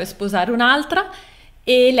mollata per sposare un'altra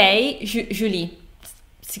e lei, Julie,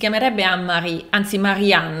 si chiamerebbe Anne-Marie, anzi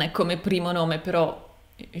Marianne come primo nome, però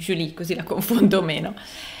Julie così la confondo meno.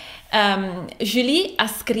 Julie ha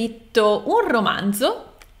scritto un romanzo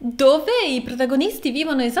dove i protagonisti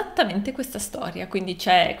vivono esattamente questa storia, quindi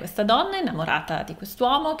c'è questa donna innamorata di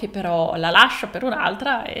quest'uomo che però la lascia per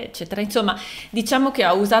un'altra, eccetera. Insomma, diciamo che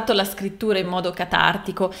ha usato la scrittura in modo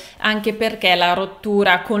catartico, anche perché la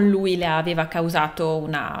rottura con lui le aveva causato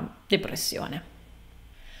una depressione.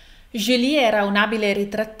 Julie era un abile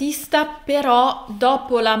ritrattista, però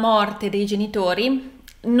dopo la morte dei genitori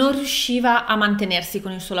non riusciva a mantenersi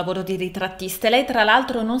con il suo lavoro di ritrattista. Lei tra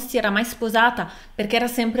l'altro non si era mai sposata perché era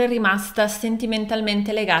sempre rimasta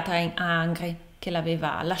sentimentalmente legata a Ingres che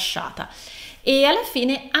l'aveva lasciata, e alla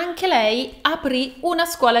fine anche lei aprì una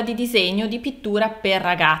scuola di disegno di pittura per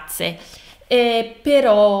ragazze,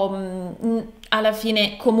 però alla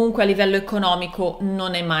fine comunque a livello economico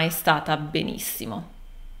non è mai stata benissimo.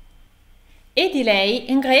 E di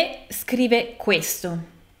lei Ingres scrive questo.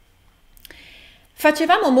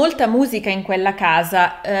 Facevamo molta musica in quella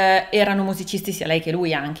casa, erano musicisti sia lei che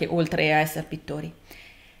lui anche, oltre a essere pittori.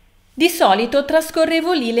 Di solito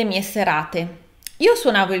trascorrevo lì le mie serate. Io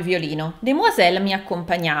suonavo il violino, Demoiselle mi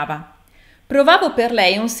accompagnava. Provavo per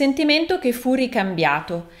lei un sentimento che fu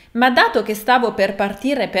ricambiato, ma dato che stavo per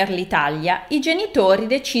partire per l'Italia, i genitori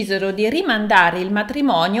decisero di rimandare il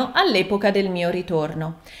matrimonio all'epoca del mio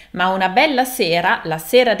ritorno. Ma una bella sera, la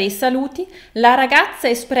sera dei saluti, la ragazza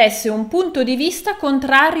espresse un punto di vista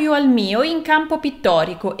contrario al mio in campo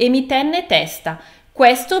pittorico e mi tenne testa.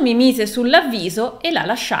 Questo mi mise sull'avviso e la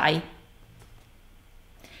lasciai.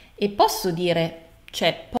 E posso dire,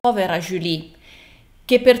 povera Julie,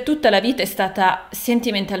 che per tutta la vita è stata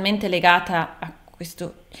sentimentalmente legata a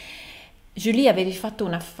questo. Julie, avevi fatto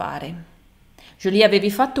un affare. Julie,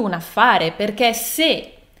 avevi fatto un affare, perché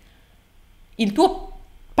se il tuo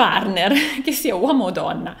partner, che sia uomo o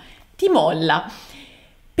donna, ti molla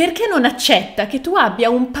perché non accetta che tu abbia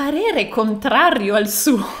un parere contrario al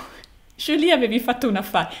suo. Julie, avevi fatto un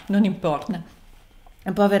affare, non importa.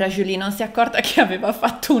 La povera Julie non si è accorta che aveva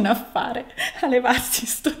fatto un affare a levarsi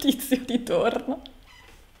sto tizio di torno.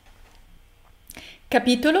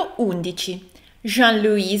 Capitolo 11.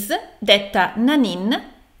 Jean-Louise, detta Nanine,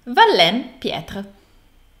 Vallen Pietre.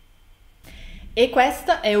 E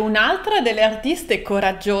questa è un'altra delle artiste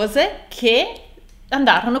coraggiose che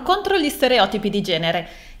andarono contro gli stereotipi di genere.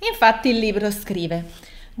 Infatti il libro scrive: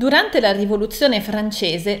 durante la Rivoluzione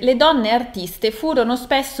Francese le donne artiste furono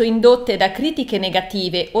spesso indotte da critiche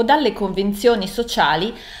negative o dalle convenzioni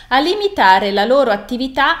sociali a limitare la loro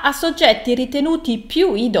attività a soggetti ritenuti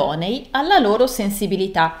più idonei alla loro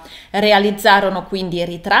sensibilità. Realizzarono quindi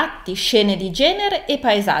ritratti, scene di genere e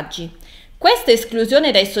paesaggi. Questa esclusione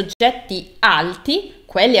dai soggetti alti,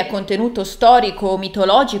 quelli a contenuto storico o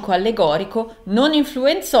mitologico allegorico, non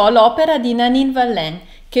influenzò l'opera di Nanine Vallen,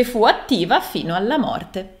 che fu attiva fino alla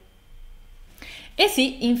morte. E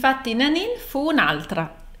sì, infatti Nanine fu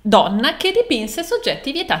un'altra donna che dipinse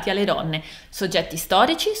soggetti vietati alle donne, soggetti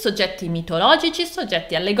storici, soggetti mitologici,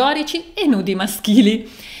 soggetti allegorici e nudi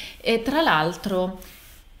maschili. E tra l'altro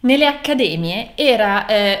nelle accademie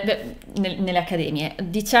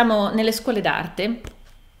diciamo nelle scuole d'arte,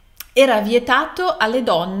 era vietato alle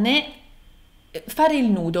donne fare il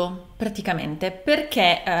nudo praticamente,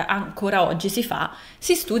 perché ancora oggi si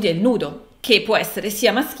studia il nudo, che può essere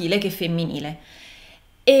sia maschile che femminile.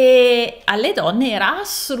 E alle donne era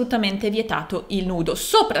assolutamente vietato il nudo,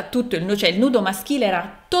 soprattutto il nudo, cioè il nudo maschile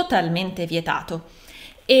era totalmente vietato.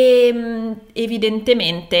 E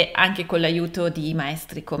evidentemente anche con l'aiuto di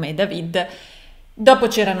maestri come David, dopo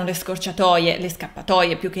c'erano le scorciatoie, le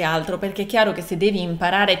scappatoie più che altro, perché è chiaro che se devi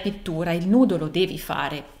imparare pittura il nudo lo devi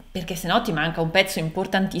fare, perché sennò ti manca un pezzo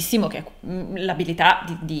importantissimo che è l'abilità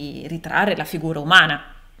di ritrarre la figura umana,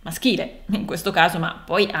 maschile in questo caso, ma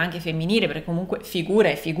poi anche femminile, perché comunque figura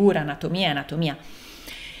è figura, anatomia è anatomia.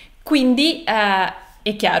 Quindi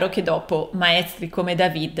è chiaro che dopo maestri come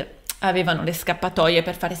David avevano le scappatoie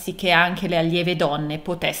per fare sì che anche le allieve donne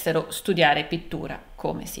potessero studiare pittura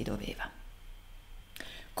come si doveva.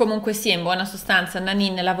 Comunque sia, in buona sostanza,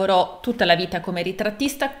 Nanine lavorò tutta la vita come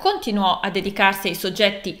ritrattista, continuò a dedicarsi ai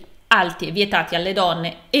soggetti alti e vietati alle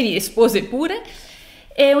donne e li espose pure.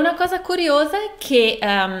 E una cosa curiosa è che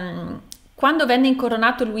quando venne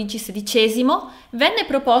incoronato Luigi XVI, venne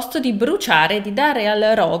proposto di bruciare, di dare al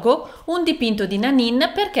rogo un dipinto di Nanine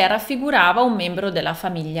perché raffigurava un membro della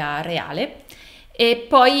famiglia reale. E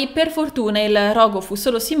poi, per fortuna, il rogo fu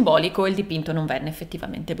solo simbolico e il dipinto non venne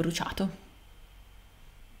effettivamente bruciato.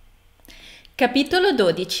 Capitolo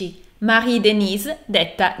 12. Marie-Denise,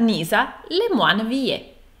 detta Nisa, Le Moine Villet.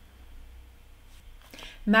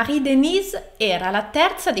 Marie-Denise era la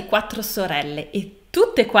terza di 4 sorelle e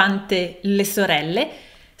tutte quante le sorelle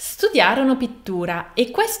studiarono pittura,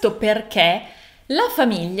 e questo perché la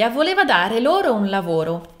famiglia voleva dare loro un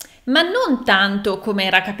lavoro, ma non tanto come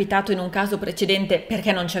era capitato in un caso precedente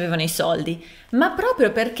perché non ci avevano i soldi, ma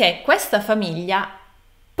proprio perché questa famiglia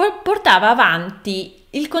portava avanti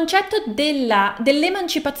il concetto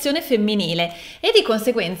dell'emancipazione femminile, e di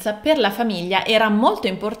conseguenza per la famiglia era molto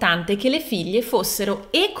importante che le figlie fossero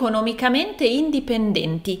economicamente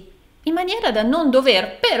indipendenti, in maniera da non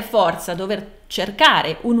dover per forza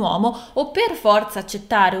cercare un uomo o per forza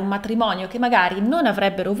accettare un matrimonio che magari non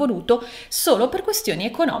avrebbero voluto solo per questioni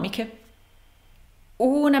economiche.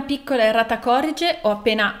 Una piccola errata corrige, ho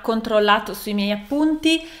appena controllato sui miei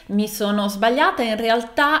appunti, mi sono sbagliata. In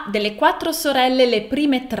realtà delle 4 sorelle le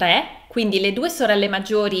prime 3, quindi le 2 sorelle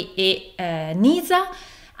maggiori e Nisa,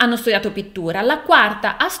 hanno studiato pittura. La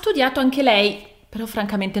quarta ha studiato anche lei, però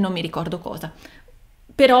francamente non mi ricordo cosa.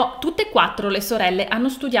 Però tutte e 4 le sorelle hanno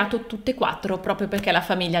studiato tutte e 4 proprio perché la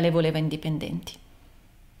famiglia le voleva indipendenti.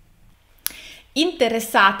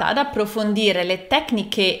 Interessata ad approfondire le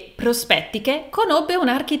tecniche prospettiche, conobbe un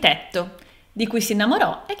architetto di cui si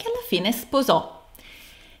innamorò e che alla fine sposò.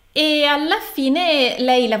 E alla fine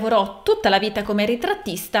lei lavorò tutta la vita come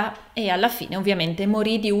ritrattista e alla fine ovviamente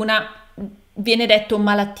morì di una, viene detto,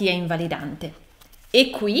 malattia invalidante. E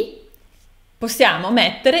qui possiamo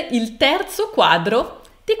mettere il terzo quadro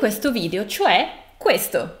di questo video, cioè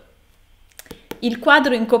questo. Il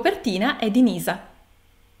quadro in copertina è di Nisa.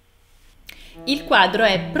 Il quadro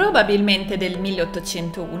è probabilmente del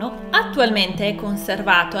 1801, attualmente è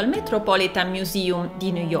conservato al Metropolitan Museum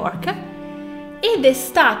di New York ed è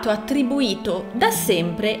stato attribuito da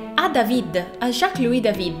sempre a David, a Jacques-Louis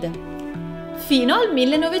David, fino al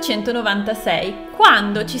 1996,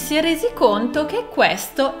 quando ci si è resi conto che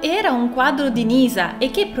questo era un quadro di Nisa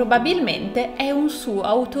e che probabilmente è un suo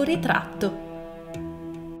autoritratto.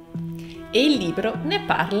 e il libro ne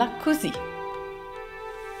parla così.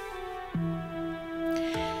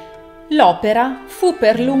 L'opera fu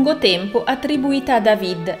per lungo tempo attribuita a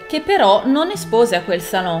David, che però non espose a quel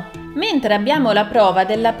salon, mentre abbiamo la prova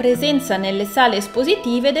della presenza nelle sale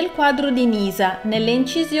espositive del quadro di Nisa, nelle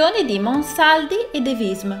incisioni di Monsaldi e De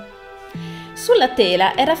Visme. Sulla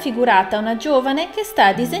tela è raffigurata una giovane che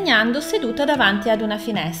sta disegnando seduta davanti ad una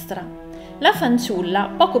finestra. La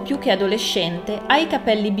fanciulla, poco più che adolescente, ha i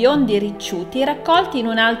capelli biondi ricciuti raccolti in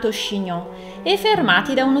un alto chignon e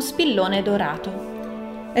fermati da uno spillone dorato.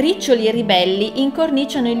 Riccioli ribelli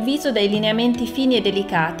incorniciano il viso dai lineamenti fini e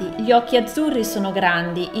delicati, gli occhi azzurri sono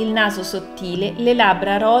grandi, il naso sottile, le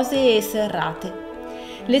labbra rosee e serrate.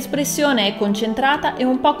 L'espressione è concentrata e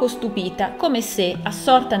un poco stupita, come se,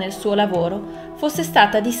 assorta nel suo lavoro, fosse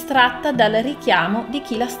stata distratta dal richiamo di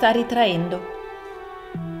chi la sta ritraendo.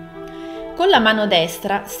 Con la mano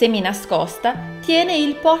destra, seminascosta, tiene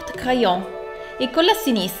il porte-crayon e con la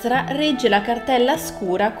sinistra regge la cartella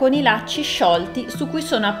scura con i lacci sciolti su cui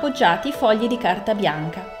sono appoggiati fogli di carta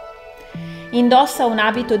bianca. Indossa un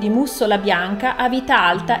abito di mussola bianca a vita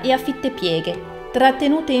alta e a fitte pieghe,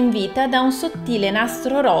 trattenute in vita da un sottile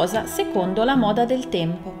nastro rosa secondo la moda del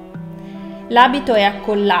tempo. L'abito è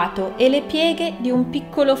accollato e le pieghe di un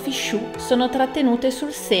piccolo fichù sono trattenute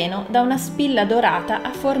sul seno da una spilla dorata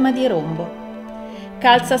a forma di rombo.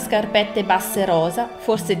 Calza scarpette basse rosa,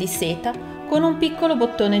 forse di seta, con un piccolo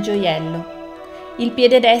bottone gioiello. Il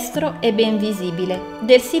piede destro è ben visibile,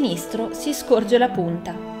 del sinistro si scorge la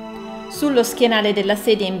punta. Sullo schienale della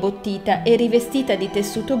sedia imbottita e rivestita di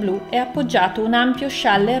tessuto blu è appoggiato un ampio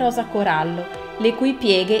scialle rosa corallo, le cui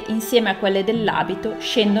pieghe, insieme a quelle dell'abito,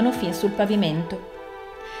 scendono fin sul pavimento.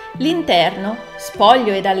 L'interno,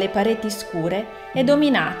 spoglio e dalle pareti scure, è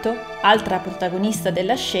dominato, altra protagonista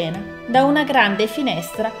della scena, da una grande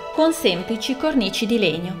finestra con semplici cornici di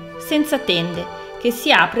legno, senza tende, che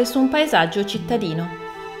si apre su un paesaggio cittadino.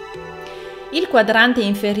 Il quadrante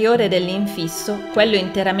inferiore dell'infisso, quello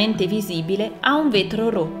interamente visibile, ha un vetro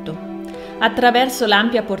rotto. Attraverso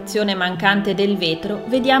l'ampia porzione mancante del vetro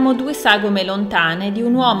vediamo due sagome lontane di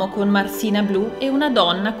un uomo con marsina blu e una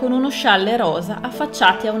donna con uno scialle rosa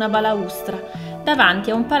affacciati a una balaustra, davanti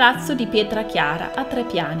a un palazzo di pietra chiara a 3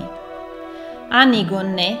 piani. Annie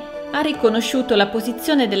Gonnet ha riconosciuto la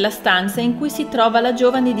posizione della stanza in cui si trova la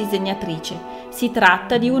giovane disegnatrice. Si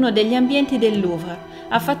tratta di uno degli ambienti del Louvre,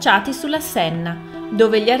 affacciati sulla Senna,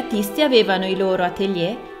 dove gli artisti avevano i loro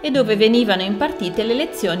atelier e dove venivano impartite le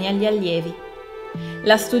lezioni agli allievi.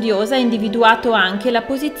 La studiosa ha individuato anche la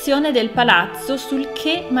posizione del palazzo sul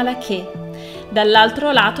quai Malaquais,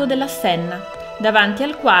 dall'altro lato della Senna, davanti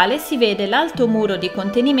al quale si vede l'alto muro di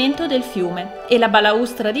contenimento del fiume e la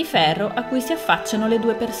balaustra di ferro a cui si affacciano le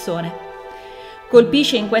 2 persone.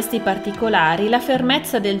 Colpisce in questi particolari la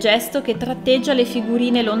fermezza del gesto che tratteggia le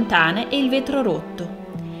figurine lontane e il vetro rotto.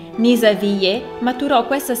 Nisa Villiers maturò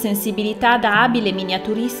questa sensibilità da abile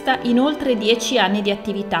miniaturista in oltre 10 anni di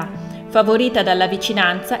attività, favorita dalla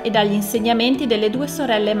vicinanza e dagli insegnamenti delle 2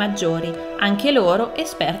 sorelle maggiori, anche loro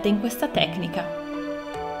esperte in questa tecnica.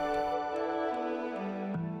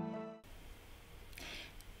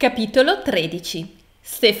 Capitolo 13.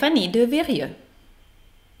 Stéphanie de Virieu.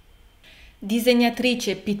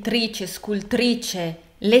 Disegnatrice, pittrice, scultrice,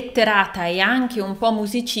 letterata e anche un po'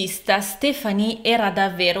 musicista, Stéphanie era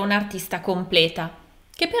davvero un'artista completa,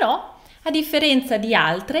 che però, a differenza di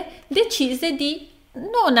altre, decise di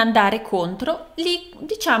non andare contro gli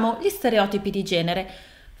stereotipi di genere.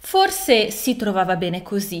 Forse si trovava bene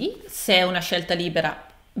così, se è una scelta libera,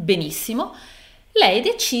 benissimo. Lei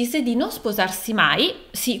decise di non sposarsi mai.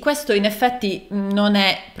 Sì, questo in effetti non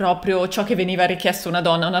è proprio ciò che veniva richiesto a una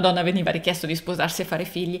donna veniva richiesto di sposarsi e fare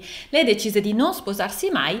figli. Lei decise di non sposarsi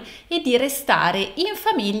mai e di restare in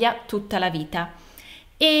famiglia tutta la vita.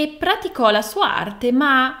 E praticò la sua arte,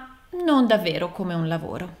 ma non davvero come un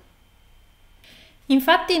lavoro.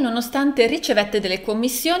 Infatti, nonostante ricevette delle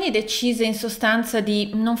commissioni, decise in sostanza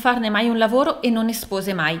di non farne mai un lavoro e non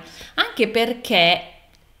espose mai, anche perché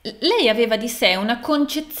lei aveva di sé una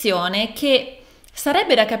concezione che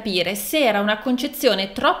sarebbe da capire se era una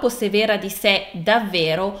concezione troppo severa di sé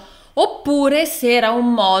davvero, oppure se era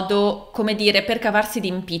un modo, come dire, per cavarsi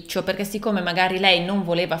d'impiccio, perché siccome magari lei non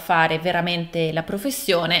voleva fare veramente la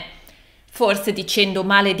professione, forse dicendo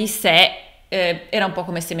male di sé, era un po'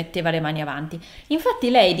 come se metteva le mani avanti. Infatti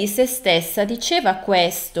lei di se stessa diceva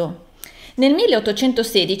questo. Nel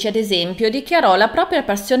 1816, ad esempio, dichiarò la propria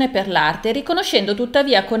passione per l'arte, riconoscendo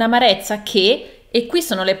tuttavia con amarezza che, e qui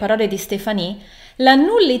sono le parole di Stéphanie, la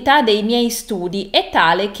nullità dei miei studi è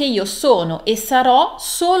tale che io sono e sarò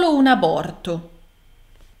solo un aborto.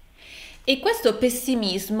 E questo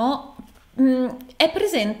pessimismo è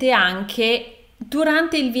presente anche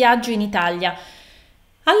durante il viaggio in Italia.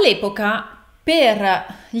 All'epoca,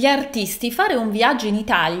 per gli artisti, fare un viaggio in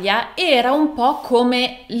Italia era un po'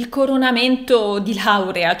 come il coronamento di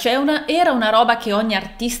laurea, cioè era una roba che ogni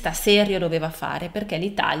artista serio doveva fare, perché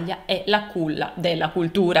l'Italia è la culla della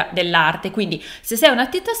cultura, dell'arte. Quindi se sei un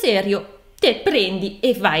artista serio, te prendi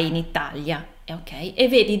e vai in Italia, ok? E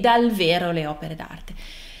vedi dal vero le opere d'arte.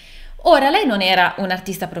 Ora, lei non era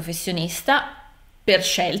un'artista professionista, per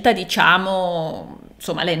scelta, diciamo,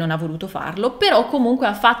 insomma, lei non ha voluto farlo, però comunque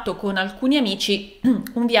ha fatto con alcuni amici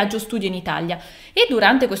un viaggio studio in Italia e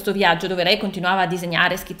durante questo viaggio, dove lei continuava a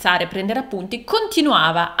disegnare, schizzare, prendere appunti,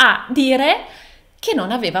 continuava a dire che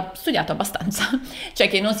non aveva studiato abbastanza, cioè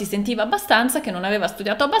che non si sentiva abbastanza, che non aveva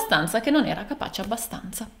studiato abbastanza, che non era capace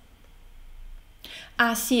abbastanza.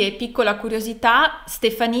 Ah sì, e piccola curiosità,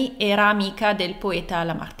 Stéphanie era amica del poeta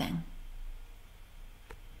Lamartine.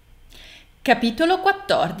 Capitolo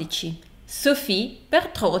 14. Sophie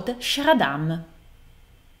Berthaud Scheradam.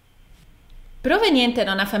 Proveniente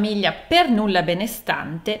da una famiglia per nulla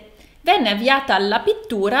benestante, venne avviata alla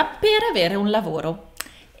pittura per avere un lavoro.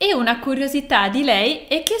 E una curiosità di lei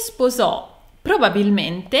è che sposò,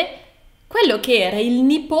 probabilmente, quello che era il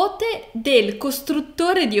nipote del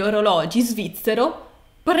costruttore di orologi svizzero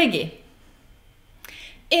Breguet.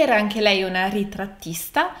 Era anche lei una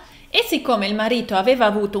ritrattista e siccome il marito aveva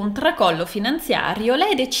avuto un tracollo finanziario,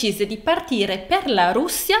 lei decise di partire per la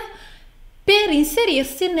Russia per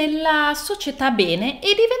inserirsi nella società bene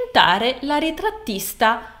e diventare la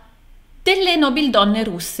ritrattista delle nobildonne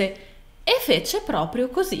russe. E fece proprio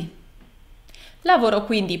così. Lavorò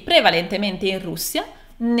quindi prevalentemente in Russia,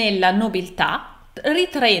 nella nobiltà,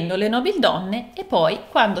 ritraendo le nobildonne e poi,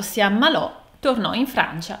 quando si ammalò, tornò in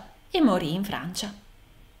Francia e morì in Francia.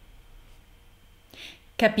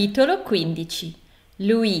 Capitolo 15.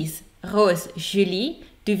 Louise Rose Julie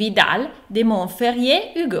du Vidal de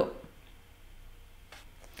Montferrier Hugo.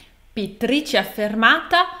 Pittrice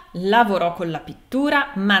affermata, lavorò con la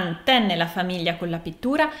pittura, mantenne la famiglia con la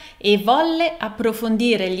pittura e volle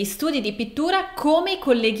approfondire gli studi di pittura come i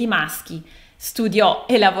colleghi maschi. Studiò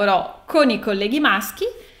e lavorò con i colleghi maschi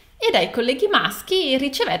e dai colleghi maschi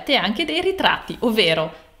ricevette anche dei ritratti,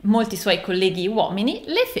 ovvero molti suoi colleghi uomini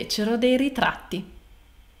le fecero dei ritratti.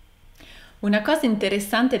 Una cosa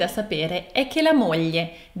interessante da sapere è che la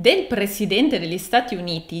moglie del presidente degli Stati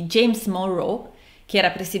Uniti, James Monroe, che era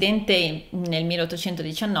presidente nel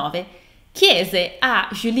 1819, chiese a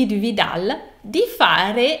Julie du Vidal di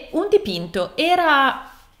fare un dipinto. Era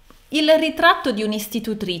il ritratto di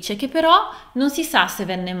un'istitutrice che però non si sa se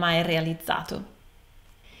venne mai realizzato.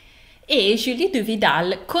 E Julie du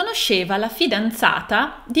Vidal conosceva la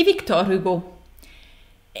fidanzata di Victor Hugo.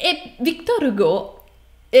 E Victor Hugo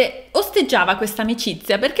osteggiava questa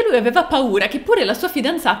amicizia perché lui aveva paura che pure la sua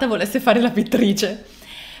fidanzata volesse fare la pittrice.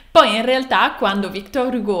 Poi in realtà quando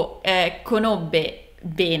Victor Hugo conobbe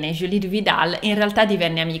bene Julie du Vidal, in realtà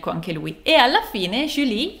divenne amico anche lui e alla fine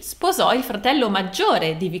Julie sposò il fratello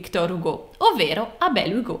maggiore di Victor Hugo, ovvero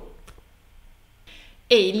Abel Hugo.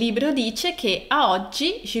 E il libro dice che a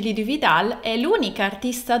oggi Julie du Vidal è l'unica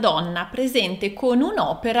artista donna presente con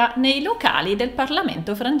un'opera nei locali del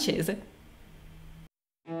Parlamento francese.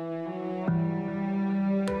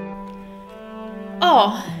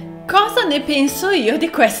 Oh, cosa ne penso io di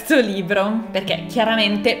questo libro? Perché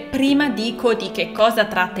chiaramente prima dico di che cosa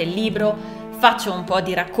tratta il libro, faccio un po'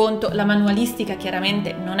 di racconto, la manualistica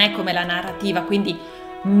chiaramente non è come la narrativa, quindi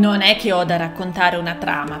non è che ho da raccontare una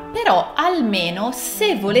trama, però almeno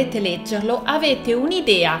se volete leggerlo avete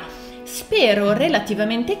un'idea, spero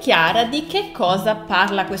relativamente chiara, di che cosa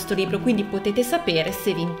parla questo libro, quindi potete sapere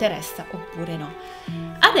se vi interessa oppure no.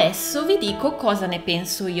 Adesso vi dico cosa ne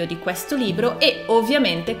penso io di questo libro e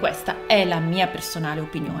ovviamente questa è la mia personale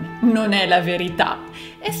opinione, non è la verità,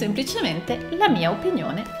 è semplicemente la mia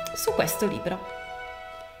opinione su questo libro.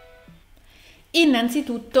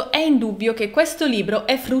 Innanzitutto è indubbio che questo libro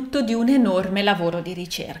è frutto di un enorme lavoro di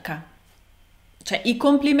ricerca. Cioè, i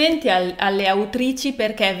complimenti alle autrici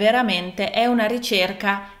perché veramente è una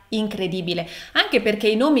ricerca incredibile, anche perché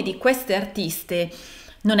i nomi di queste artiste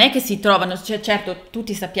non è che si trovano, cioè, certo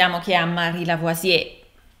tutti sappiamo chi è Anne-Marie Lavoisier,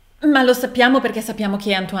 ma lo sappiamo perché sappiamo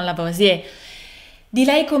chi è Antoine Lavoisier. Di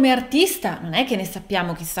lei come artista non è che ne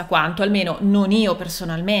sappiamo chissà quanto, almeno non io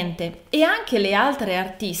personalmente. E anche le altre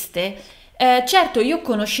artiste, certo io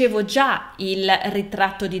conoscevo già il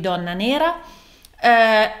ritratto di Donna Nera,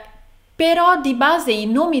 però di base i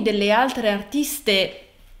nomi delle altre artiste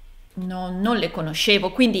non le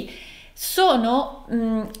conoscevo, quindi sono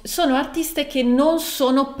artiste che non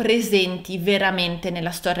sono presenti veramente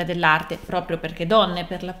nella storia dell'arte, proprio perché donne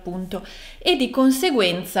per l'appunto, e di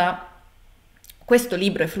conseguenza questo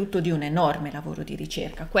libro è frutto di un enorme lavoro di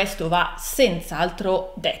ricerca. Questo va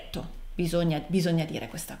senz'altro detto, bisogna dire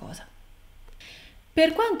questa cosa.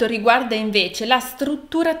 Per quanto riguarda invece la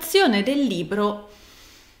strutturazione del libro,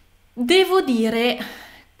 devo dire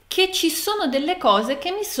che ci sono delle cose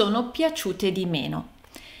che mi sono piaciute di meno.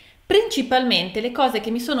 Principalmente le cose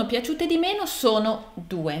che mi sono piaciute di meno sono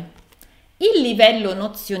due. Il livello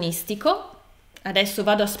nozionistico, adesso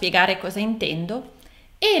vado a spiegare cosa intendo,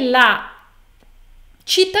 e la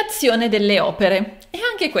citazione delle opere. E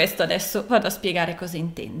anche questo adesso vado a spiegare cosa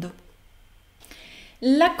intendo.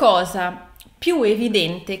 La cosa più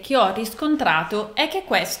evidente che ho riscontrato è che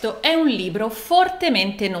questo è un libro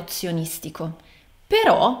fortemente nozionistico,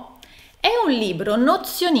 però è un libro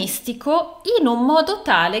nozionistico in un modo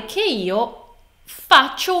tale che io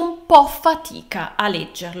faccio un po' fatica a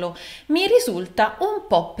leggerlo, mi risulta un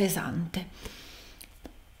po' pesante.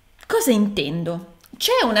 Cosa intendo?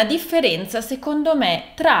 C'è una differenza, secondo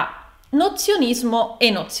me, tra nozionismo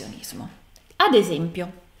e nozionismo. Ad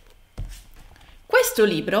esempio, questo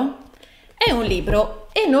libro è un libro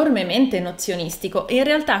enormemente nozionistico. In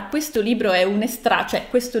realtà questo libro è un estratto, cioè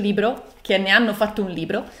questo libro, che ne hanno fatto un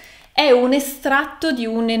libro, è un estratto di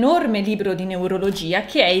un enorme libro di neurologia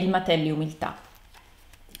che è il Matelli Umiltà.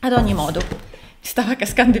 Ad ogni modo, mi stava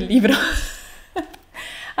cascando il libro.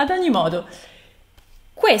 Ad ogni modo,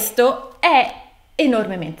 questo è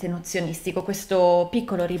enormemente nozionistico, questo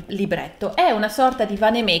piccolo libretto. È una sorta di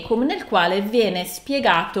vademecum nel quale viene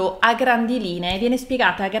spiegata a grandi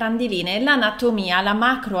linee l'anatomia, la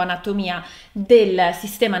macroanatomia del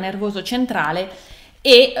sistema nervoso centrale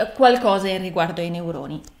e qualcosa in riguardo ai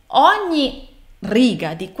neuroni. Ogni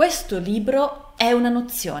riga di questo libro è una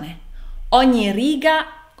nozione, ogni riga,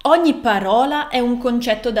 ogni parola è un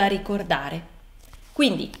concetto da ricordare.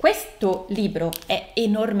 Quindi questo libro è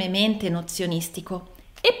enormemente nozionistico,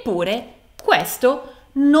 eppure questo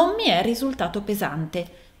non mi è risultato pesante.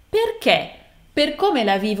 Perché? Per come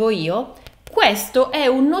la vivo io, questo è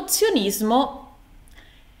un nozionismo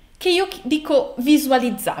che io dico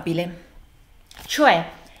visualizzabile, cioè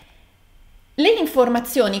le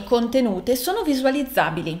informazioni contenute sono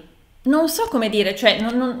visualizzabili. Non so come dire, cioè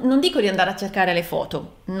non dico di andare a cercare le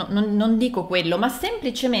foto, non dico quello, ma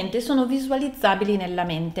semplicemente sono visualizzabili nella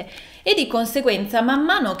mente e di conseguenza man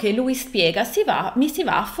mano che lui spiega mi si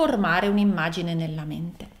va a formare un'immagine nella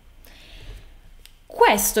mente.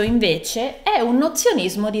 Questo invece è un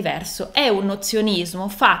nozionismo diverso, è un nozionismo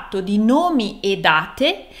fatto di nomi e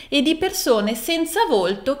date e di persone senza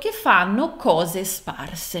volto che fanno cose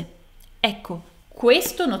sparse. Ecco,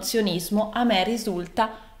 questo nozionismo a me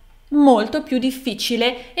risulta molto più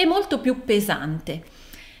difficile e molto più pesante,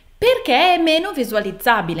 perché è meno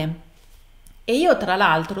visualizzabile. E io tra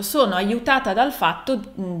l'altro sono aiutata dal fatto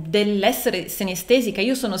dell'essere sinestesica,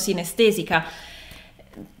 io sono sinestesica.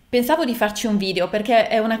 Pensavo di farci un video perché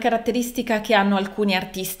è una caratteristica che hanno alcuni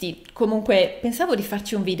artisti, comunque pensavo di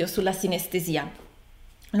farci un video sulla sinestesia,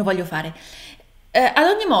 lo voglio fare. Ad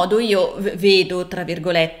ogni modo io vedo, tra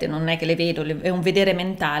virgolette, non è che le vedo, è un vedere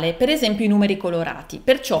mentale, per esempio i numeri colorati,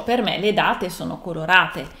 perciò per me le date sono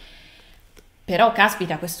colorate, però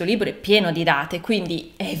caspita questo libro è pieno di date,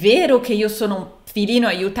 quindi è vero che io sono un filino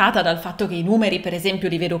aiutata dal fatto che i numeri per esempio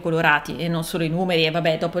li vedo colorati e non solo i numeri, e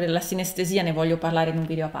vabbè dopo della sinestesia ne voglio parlare in un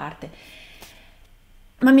video a parte.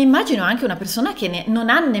 Ma mi immagino anche una persona che non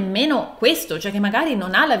ha nemmeno questo, cioè che magari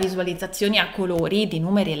non ha la visualizzazione a colori di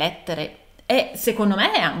numeri e lettere. E secondo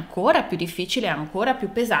me è ancora più difficile, ancora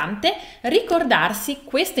più pesante ricordarsi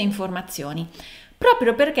queste informazioni,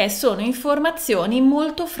 proprio perché sono informazioni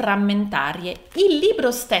molto frammentarie. Il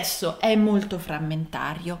libro stesso è molto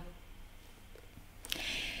frammentario.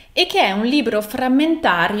 E che è un libro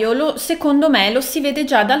frammentario, secondo me lo si vede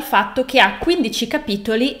già dal fatto che ha 15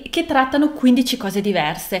 capitoli che trattano 15 cose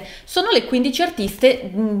diverse. Sono le 15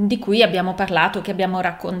 artiste di cui abbiamo parlato, che abbiamo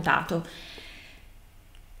raccontato.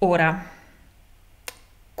 Ora,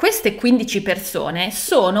 queste 15 persone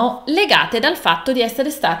sono legate dal fatto di essere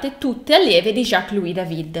state tutte allieve di Jacques-Louis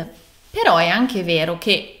David. Però è anche vero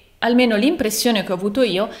che, almeno l'impressione che ho avuto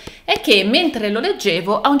io, è che mentre lo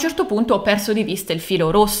leggevo a un certo punto ho perso di vista il filo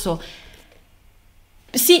rosso.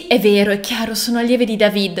 Sì, è vero, è chiaro, sono allieve di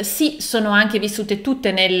David, sì, sono anche vissute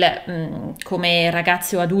tutte come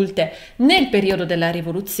ragazze o adulte nel periodo della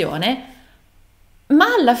Rivoluzione,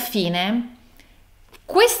 ma alla fine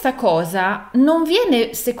questa cosa non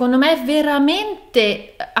viene, secondo me,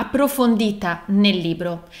 veramente approfondita nel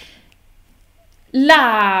libro.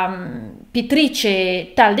 La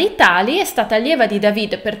pittrice tal dei tali è stata allieva di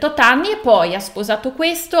David per 8 anni e poi ha sposato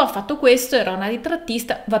questo, ha fatto questo, era una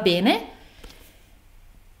ritrattista, va bene.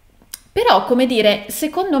 Però, come dire,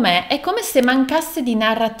 secondo me è come se mancasse di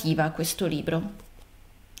narrativa questo libro.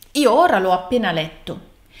 Io ora l'ho appena letto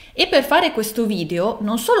e per fare questo video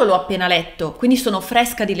non solo l'ho appena letto, quindi sono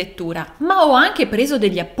fresca di lettura, ma ho anche preso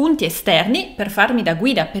degli appunti esterni per farmi da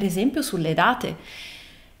guida, per esempio sulle date.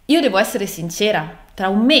 Io devo essere sincera, tra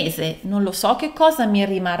un mese non lo so che cosa mi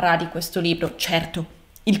rimarrà di questo libro, certo,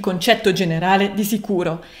 il concetto generale di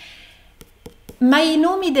sicuro, ma i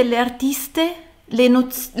nomi delle artiste,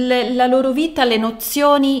 la loro vita, le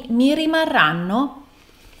nozioni mi rimarranno?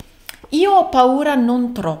 Io ho paura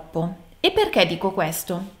non troppo. E perché dico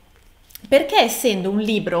questo? Perché essendo un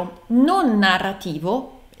libro non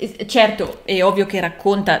narrativo, certo è ovvio che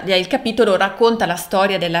racconta, il capitolo racconta la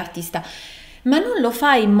storia dell'artista, ma non lo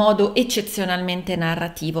fa in modo eccezionalmente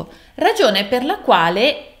narrativo, ragione per la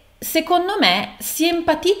quale secondo me si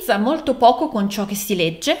empatizza molto poco con ciò che si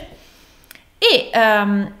legge e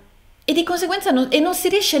di conseguenza non si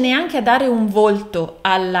riesce neanche a dare un volto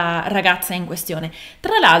alla ragazza in questione.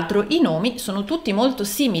 Tra l'altro i nomi sono tutti molto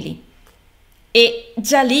simili e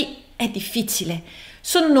già lì è difficile.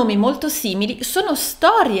 Sono nomi molto simili, sono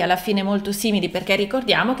storie alla fine molto simili, perché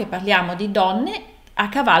ricordiamo che parliamo di donne a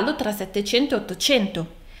cavallo tra 700 e 800.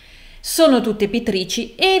 Sono tutte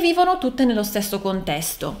pittrici e vivono tutte nello stesso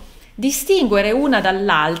contesto. Distinguere una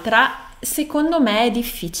dall'altra secondo me è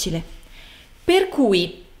difficile. Per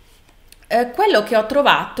cui quello che ho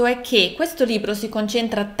trovato è che questo libro si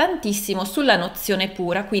concentra tantissimo sulla nozione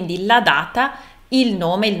pura, quindi la data, il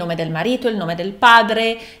nome del marito, il nome del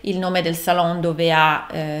padre, il nome del salon dove ha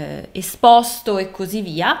esposto e così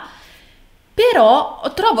via. Però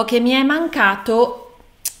trovo che mi è mancato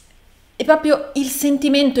proprio il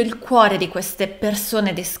sentimento, il cuore di queste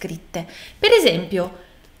persone descritte. Per esempio,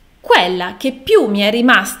 quella che più mi è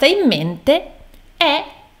rimasta in mente è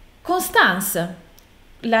Constance,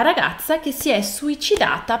 la ragazza che si è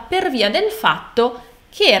suicidata per via del fatto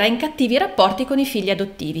che era in cattivi rapporti con i figli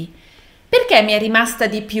adottivi. Perché mi è rimasta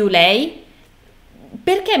di più lei?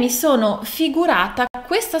 Perché mi sono figurata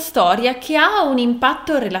questa storia che ha un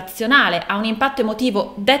impatto relazionale, ha un impatto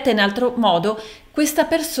emotivo. Detta in altro modo, questa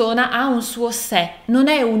persona ha un suo sé, non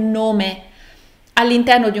è un nome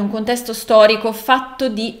all'interno di un contesto storico fatto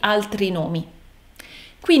di altri nomi.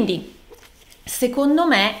 Quindi, secondo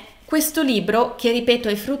me, questo libro, che ripeto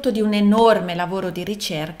è frutto di un enorme lavoro di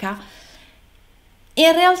ricerca,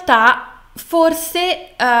 in realtà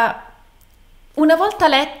forse una volta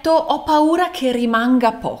letto ho paura che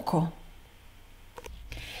rimanga poco.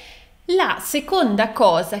 La seconda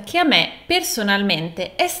cosa che a me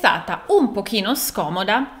personalmente è stata un pochino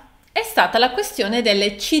scomoda è stata la questione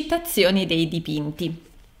delle citazioni dei dipinti.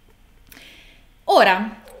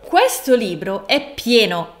 Ora, questo libro è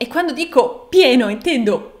pieno, e quando dico pieno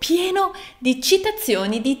intendo pieno di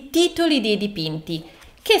citazioni di titoli dei dipinti,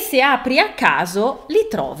 che se apri a caso li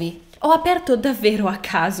trovi. Ho aperto davvero a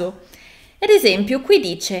caso. Ad esempio, qui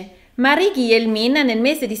dice Marie Guillemin nel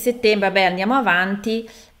mese di settembre, vabbè andiamo avanti.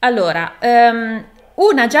 Allora,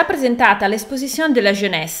 una già presentata all'Exposition de la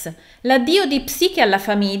Jeunesse, l'addio di Psiche alla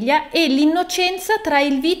famiglia e l'innocenza tra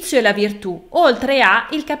il vizio e la virtù, oltre a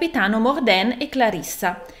il capitano Morden e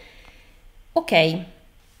Clarissa. Ok,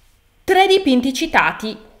 3 dipinti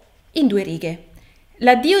citati in 2 righe.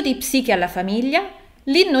 L'addio di Psiche alla famiglia,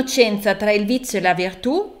 l'innocenza tra il vizio e la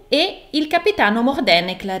virtù e il capitano Morden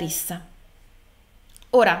e Clarissa.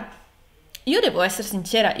 Ora, io devo essere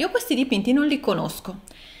sincera, io questi dipinti non li conosco.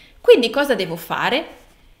 Quindi cosa devo fare?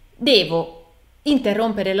 Devo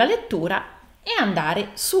interrompere la lettura e andare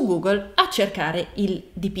su Google a cercare il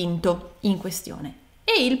dipinto in questione.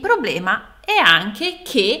 E il problema è anche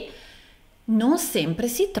che non sempre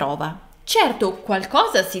si trova. Certo,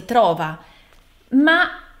 qualcosa si trova,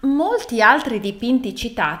 ma molti altri dipinti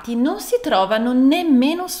citati non si trovano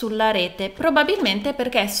nemmeno sulla rete, probabilmente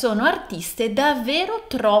perché sono artiste davvero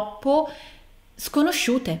troppo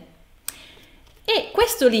sconosciute. E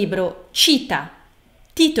questo libro cita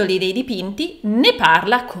titoli dei dipinti, ne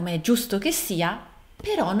parla come è giusto che sia,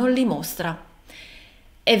 però non li mostra.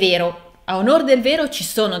 È vero, a onor del vero ci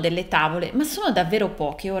sono delle tavole, ma sono davvero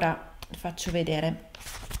poche. Ora faccio vedere.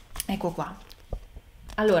 Ecco qua.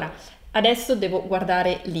 Allora, adesso devo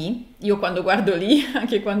guardare lì. Io quando guardo lì,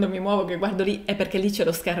 anche quando mi muovo che guardo lì, è perché lì c'è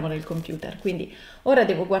lo schermo del computer. Quindi ora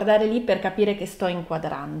devo guardare lì per capire che sto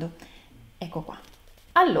inquadrando. Ecco qua.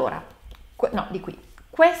 Allora, no, di qui.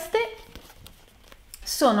 Queste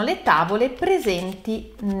sono le tavole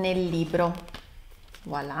presenti nel libro.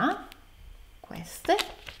 Voilà, queste.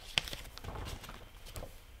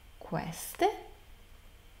 queste,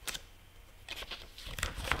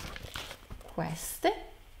 queste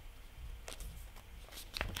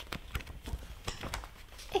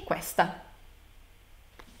e questa.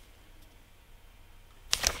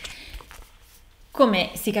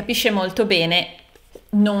 Come si capisce molto bene,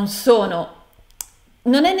 non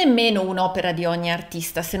è nemmeno un'opera di ogni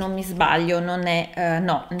artista, se non mi sbaglio, non è,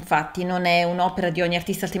 no, infatti non è un'opera di ogni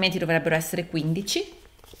artista, altrimenti dovrebbero essere 15.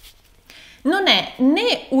 Non è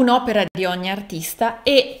né un'opera di ogni artista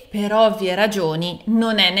e per ovvie ragioni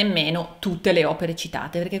non è nemmeno tutte le opere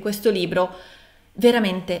citate, perché questo libro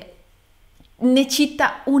veramente ne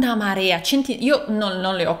cita una marea, io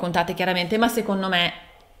non le ho contate chiaramente, ma secondo me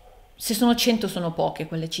se sono 100 sono poche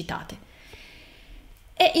quelle citate.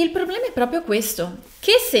 E il problema è proprio questo,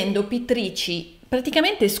 che essendo pittrici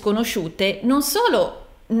praticamente sconosciute, non solo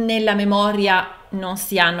nella memoria non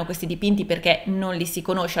si hanno questi dipinti perché non li si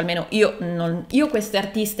conosce, almeno io queste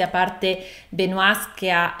artiste, a parte Benoist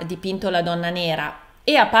che ha dipinto la Donna Nera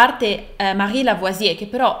e a parte Marie Lavoisier, che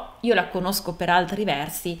però io la conosco per altri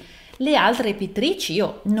versi, le altre pittrici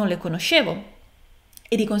io non le conoscevo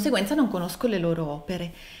e di conseguenza non conosco le loro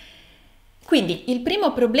opere. Quindi il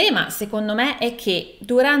primo problema secondo me è che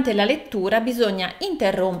durante la lettura bisogna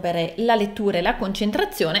interrompere la lettura e la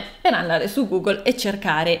concentrazione per andare su Google e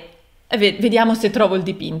cercare, vediamo se trovo il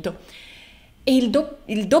dipinto. E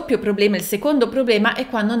il doppio problema, il secondo problema è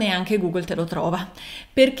quando neanche Google te lo trova,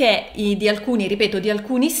 perché di alcuni, ripeto, di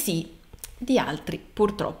alcuni sì, di altri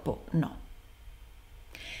purtroppo no.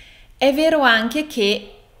 È vero anche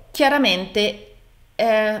che chiaramente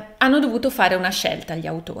hanno dovuto fare una scelta gli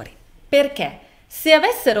autori. Perché se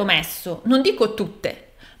avessero messo, non dico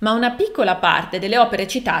tutte, ma una piccola parte delle opere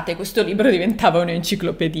citate, questo libro diventava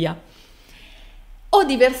un'enciclopedia. O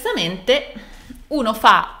diversamente uno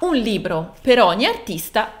fa un libro per ogni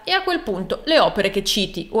artista e a quel punto le opere che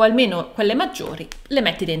citi, o almeno quelle maggiori, le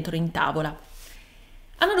metti dentro in tavola.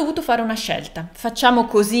 Hanno dovuto fare una scelta. Facciamo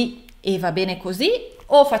così e va bene così,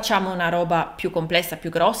 o facciamo una roba più complessa, più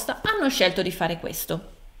grossa? Hanno scelto di fare questo.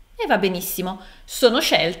 E va benissimo, sono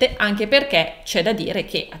scelte anche perché c'è da dire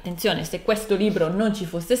che, attenzione, se questo libro non ci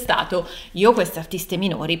fosse stato, io queste artiste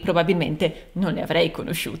minori probabilmente non le avrei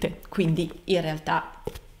conosciute, quindi in realtà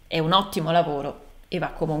è un ottimo lavoro e va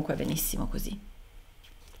comunque benissimo così.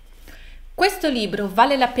 Questo libro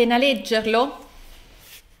vale la pena leggerlo?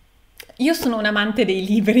 Io sono un amante dei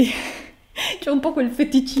libri. C'è un po' quel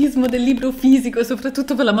feticismo del libro fisico,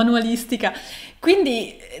 soprattutto per la manualistica,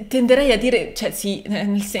 quindi tenderei a dire, cioè sì,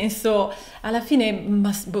 nel senso, alla fine,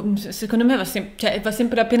 secondo me va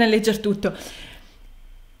sempre la pena leggere tutto.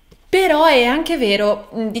 Però è anche vero,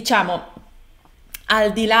 diciamo,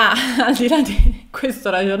 al di là di questo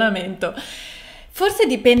ragionamento, forse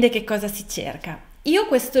dipende che cosa si cerca. Io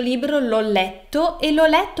questo libro l'ho letto e l'ho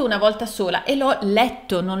letto una volta sola e l'ho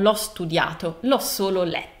letto, non l'ho studiato, l'ho solo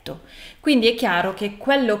letto. Quindi è chiaro che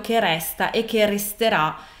quello che resta e che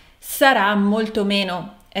resterà sarà molto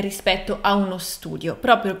meno rispetto a uno studio,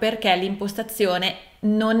 proprio perché l'impostazione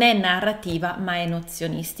non è narrativa ma è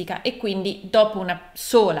nozionistica e quindi dopo una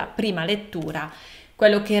sola prima lettura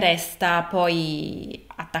quello che resta poi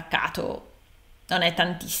attaccato non è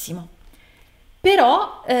tantissimo.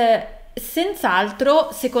 Però senz'altro,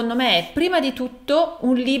 secondo me, è prima di tutto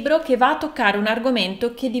un libro che va a toccare un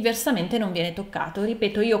argomento che diversamente non viene toccato.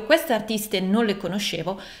 Ripeto, io queste artiste non le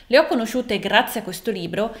conoscevo, le ho conosciute grazie a questo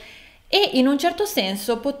libro e in un certo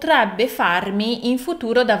senso potrebbe farmi in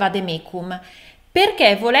futuro da vademecum.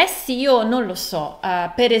 Perché volessi io, non lo so,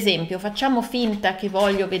 per esempio, facciamo finta che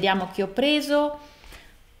vediamo che ho preso.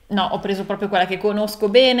 No, ho preso proprio quella che conosco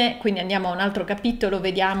bene, quindi andiamo a un altro capitolo,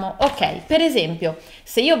 vediamo. Ok, per esempio,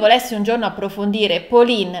 se io volessi un giorno approfondire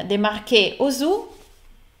Pauline de Marquet-Ozoux,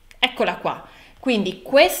 eccola qua. Quindi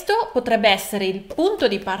questo potrebbe essere il punto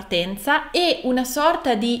di partenza e una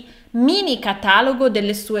sorta di mini catalogo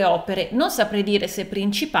delle sue opere. Non saprei dire se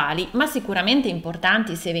principali, ma sicuramente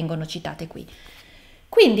importanti se vengono citate qui.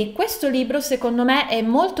 Quindi questo libro secondo me è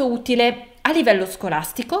molto utile a livello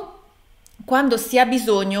scolastico, quando si ha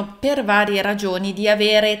bisogno per varie ragioni di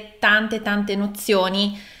avere tante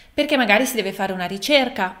nozioni, perché magari si deve fare una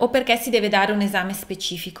ricerca o perché si deve dare un esame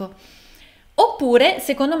specifico. Oppure,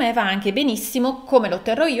 secondo me, va anche benissimo come lo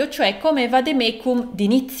terrò io, cioè come vademecum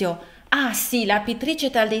d'inizio. Ah sì, la Pittrici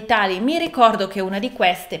della Rivoluzione, mi ricordo che è una di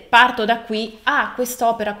queste, parto da qui,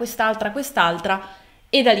 quest'opera, quest'altra,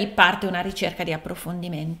 e da lì parte una ricerca di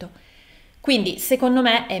approfondimento. Quindi, secondo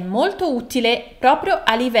me, è molto utile proprio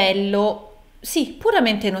a livello sì,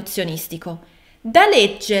 puramente nozionistico, da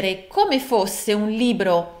leggere come fosse un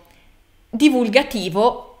libro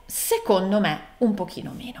divulgativo Secondo me un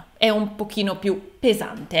pochino meno, è un pochino più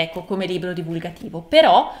pesante, ecco, come libro divulgativo,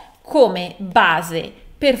 però come base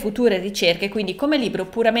per future ricerche, quindi come libro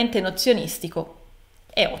puramente nozionistico,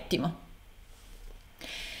 è ottimo.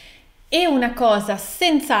 E una cosa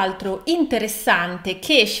senz'altro interessante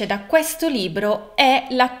che esce da questo libro è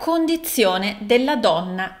la condizione della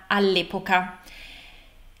donna all'epoca.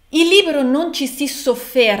 Il libro non ci si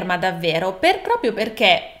sofferma davvero, proprio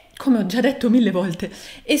perché, come ho già detto 1000 volte,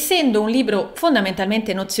 essendo un libro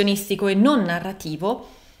fondamentalmente nozionistico e non narrativo,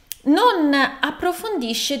 non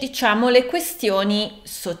approfondisce, diciamo, le questioni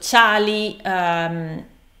sociali,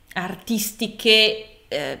 artistiche,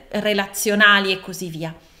 relazionali e così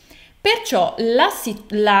via. Perciò la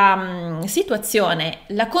situazione,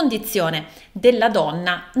 la condizione della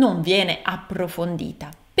donna non viene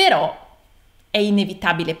approfondita, però è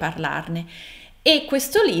inevitabile parlarne. E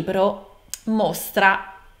questo libro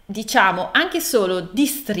mostra, diciamo, anche solo di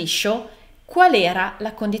striscio, qual era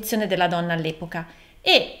la condizione della donna all'epoca.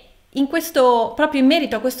 E proprio in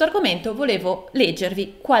merito a questo argomento, volevo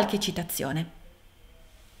leggervi qualche citazione.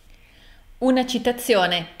 Una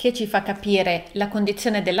citazione che ci fa capire la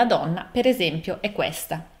condizione della donna, per esempio, è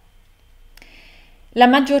questa. La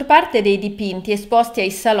maggior parte dei dipinti esposti ai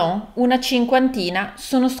salon, una cinquantina,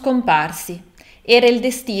 sono scomparsi. Era il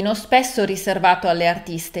destino spesso riservato alle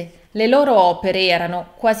artiste. Le loro opere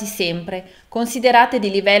erano, quasi sempre, considerate di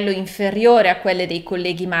livello inferiore a quelle dei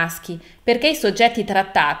colleghi maschi, perché i soggetti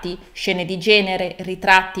trattati, scene di genere,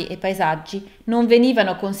 ritratti e paesaggi, non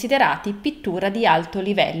venivano considerati pittura di alto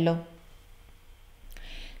livello.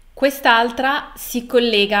 Quest'altra si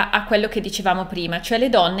collega a quello che dicevamo prima, cioè le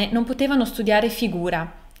donne non potevano studiare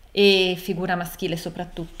figura, e figura maschile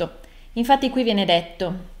soprattutto. Infatti qui viene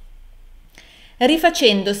detto: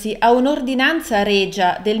 rifacendosi a un'ordinanza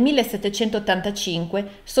regia del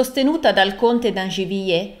 1785 sostenuta dal conte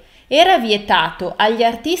d'Angevilliers, era vietato agli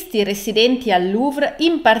artisti residenti al Louvre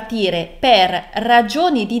impartire per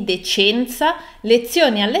ragioni di decenza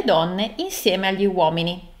lezioni alle donne insieme agli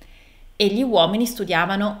uomini. E gli uomini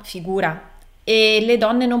studiavano figura e le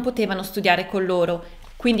donne non potevano studiare con loro.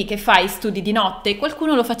 Quindi che fai? Studi di notte?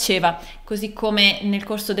 Qualcuno lo faceva, così come nel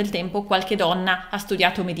corso del tempo qualche donna ha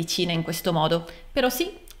studiato medicina in questo modo. Però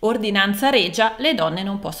sì, ordinanza regia, le donne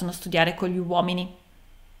non possono studiare con gli uomini.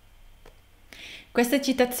 Queste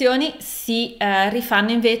citazioni si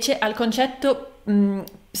rifanno invece al concetto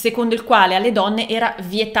secondo il quale alle donne era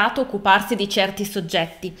vietato occuparsi di certi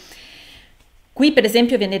soggetti. Qui per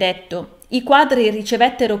esempio viene detto: i quadri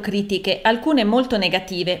ricevettero critiche, alcune molto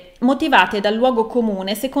negative, motivate dal luogo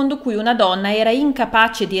comune secondo cui una donna era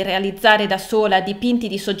incapace di realizzare da sola dipinti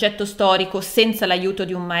di soggetto storico senza l'aiuto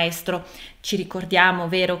di un maestro. Ci ricordiamo,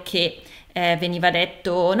 vero, che veniva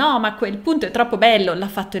detto: no, ma quel punto è troppo bello, l'ha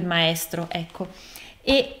fatto il maestro, ecco.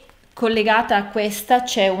 E collegata a questa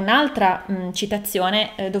c'è un'altra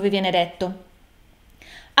citazione dove viene detto: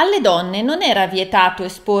 alle donne non era vietato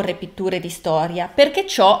esporre pitture di storia, perché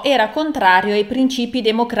ciò era contrario ai principi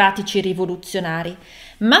democratici rivoluzionari,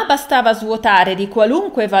 ma bastava svuotare di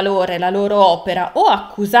qualunque valore la loro opera o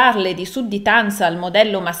accusarle di sudditanza al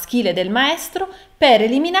modello maschile del maestro per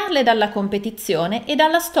eliminarle dalla competizione e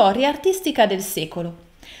dalla storia artistica del secolo.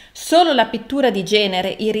 Solo la pittura di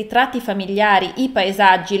genere, i ritratti familiari, i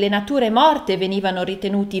paesaggi, le nature morte venivano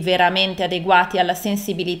ritenuti veramente adeguati alla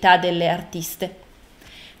sensibilità delle artiste.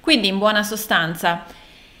 Quindi in buona sostanza,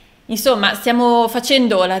 insomma, stiamo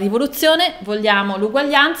facendo la rivoluzione, vogliamo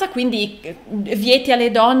l'uguaglianza, quindi vieti alle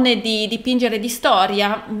donne di dipingere di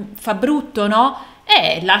storia, fa brutto, no?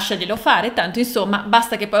 Lasciaglielo fare, tanto insomma,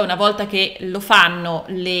 basta che poi una volta che lo fanno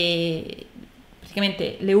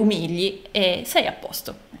praticamente le umili e sei a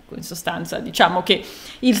posto. In sostanza, diciamo che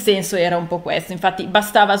il senso era un po' questo. Infatti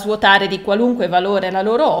bastava svuotare di qualunque valore la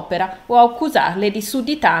loro opera o accusarle di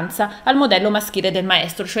sudditanza al modello maschile del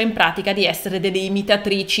maestro, cioè in pratica di essere delle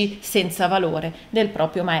imitatrici senza valore del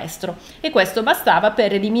proprio maestro. E questo bastava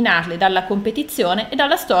per eliminarle dalla competizione e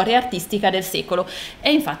dalla storia artistica del secolo.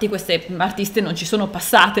 E infatti queste artiste non ci sono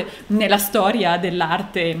passate nella storia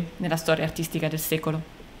dell'arte, nella storia artistica del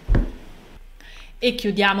secolo. E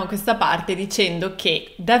chiudiamo questa parte dicendo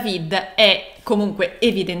che David è comunque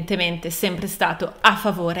evidentemente sempre stato a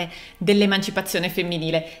favore dell'emancipazione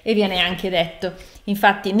femminile e viene anche detto,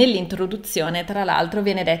 infatti nell'introduzione tra l'altro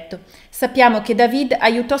viene detto: sappiamo che David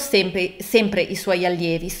aiutò sempre i suoi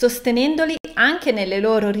allievi, sostenendoli anche nelle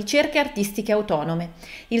loro ricerche artistiche autonome.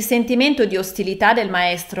 Il sentimento di ostilità del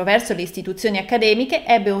maestro verso le istituzioni accademiche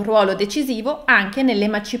ebbe un ruolo decisivo anche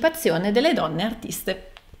nell'emancipazione delle donne artiste.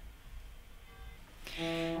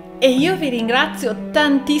 E io vi ringrazio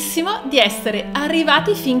tantissimo di essere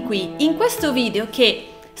arrivati fin qui in questo video che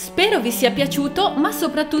Spero vi sia piaciuto, ma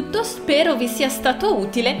soprattutto spero vi sia stato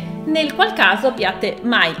utile, nel qual caso abbiate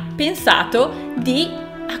mai pensato di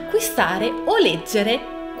acquistare o leggere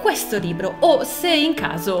questo libro, o se in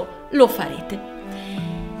caso lo farete.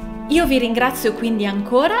 Io vi ringrazio quindi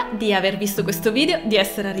ancora di aver visto questo video, di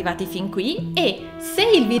essere arrivati fin qui, e se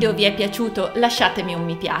il video vi è piaciuto lasciatemi un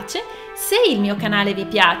mi piace, se il mio canale vi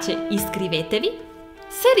piace iscrivetevi,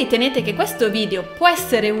 se ritenete che questo video può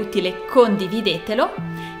essere utile condividetelo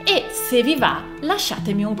e se vi va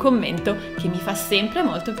lasciatemi un commento che mi fa sempre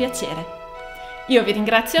molto piacere. Io vi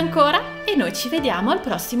ringrazio ancora e noi ci vediamo al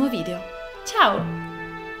prossimo video. Ciao!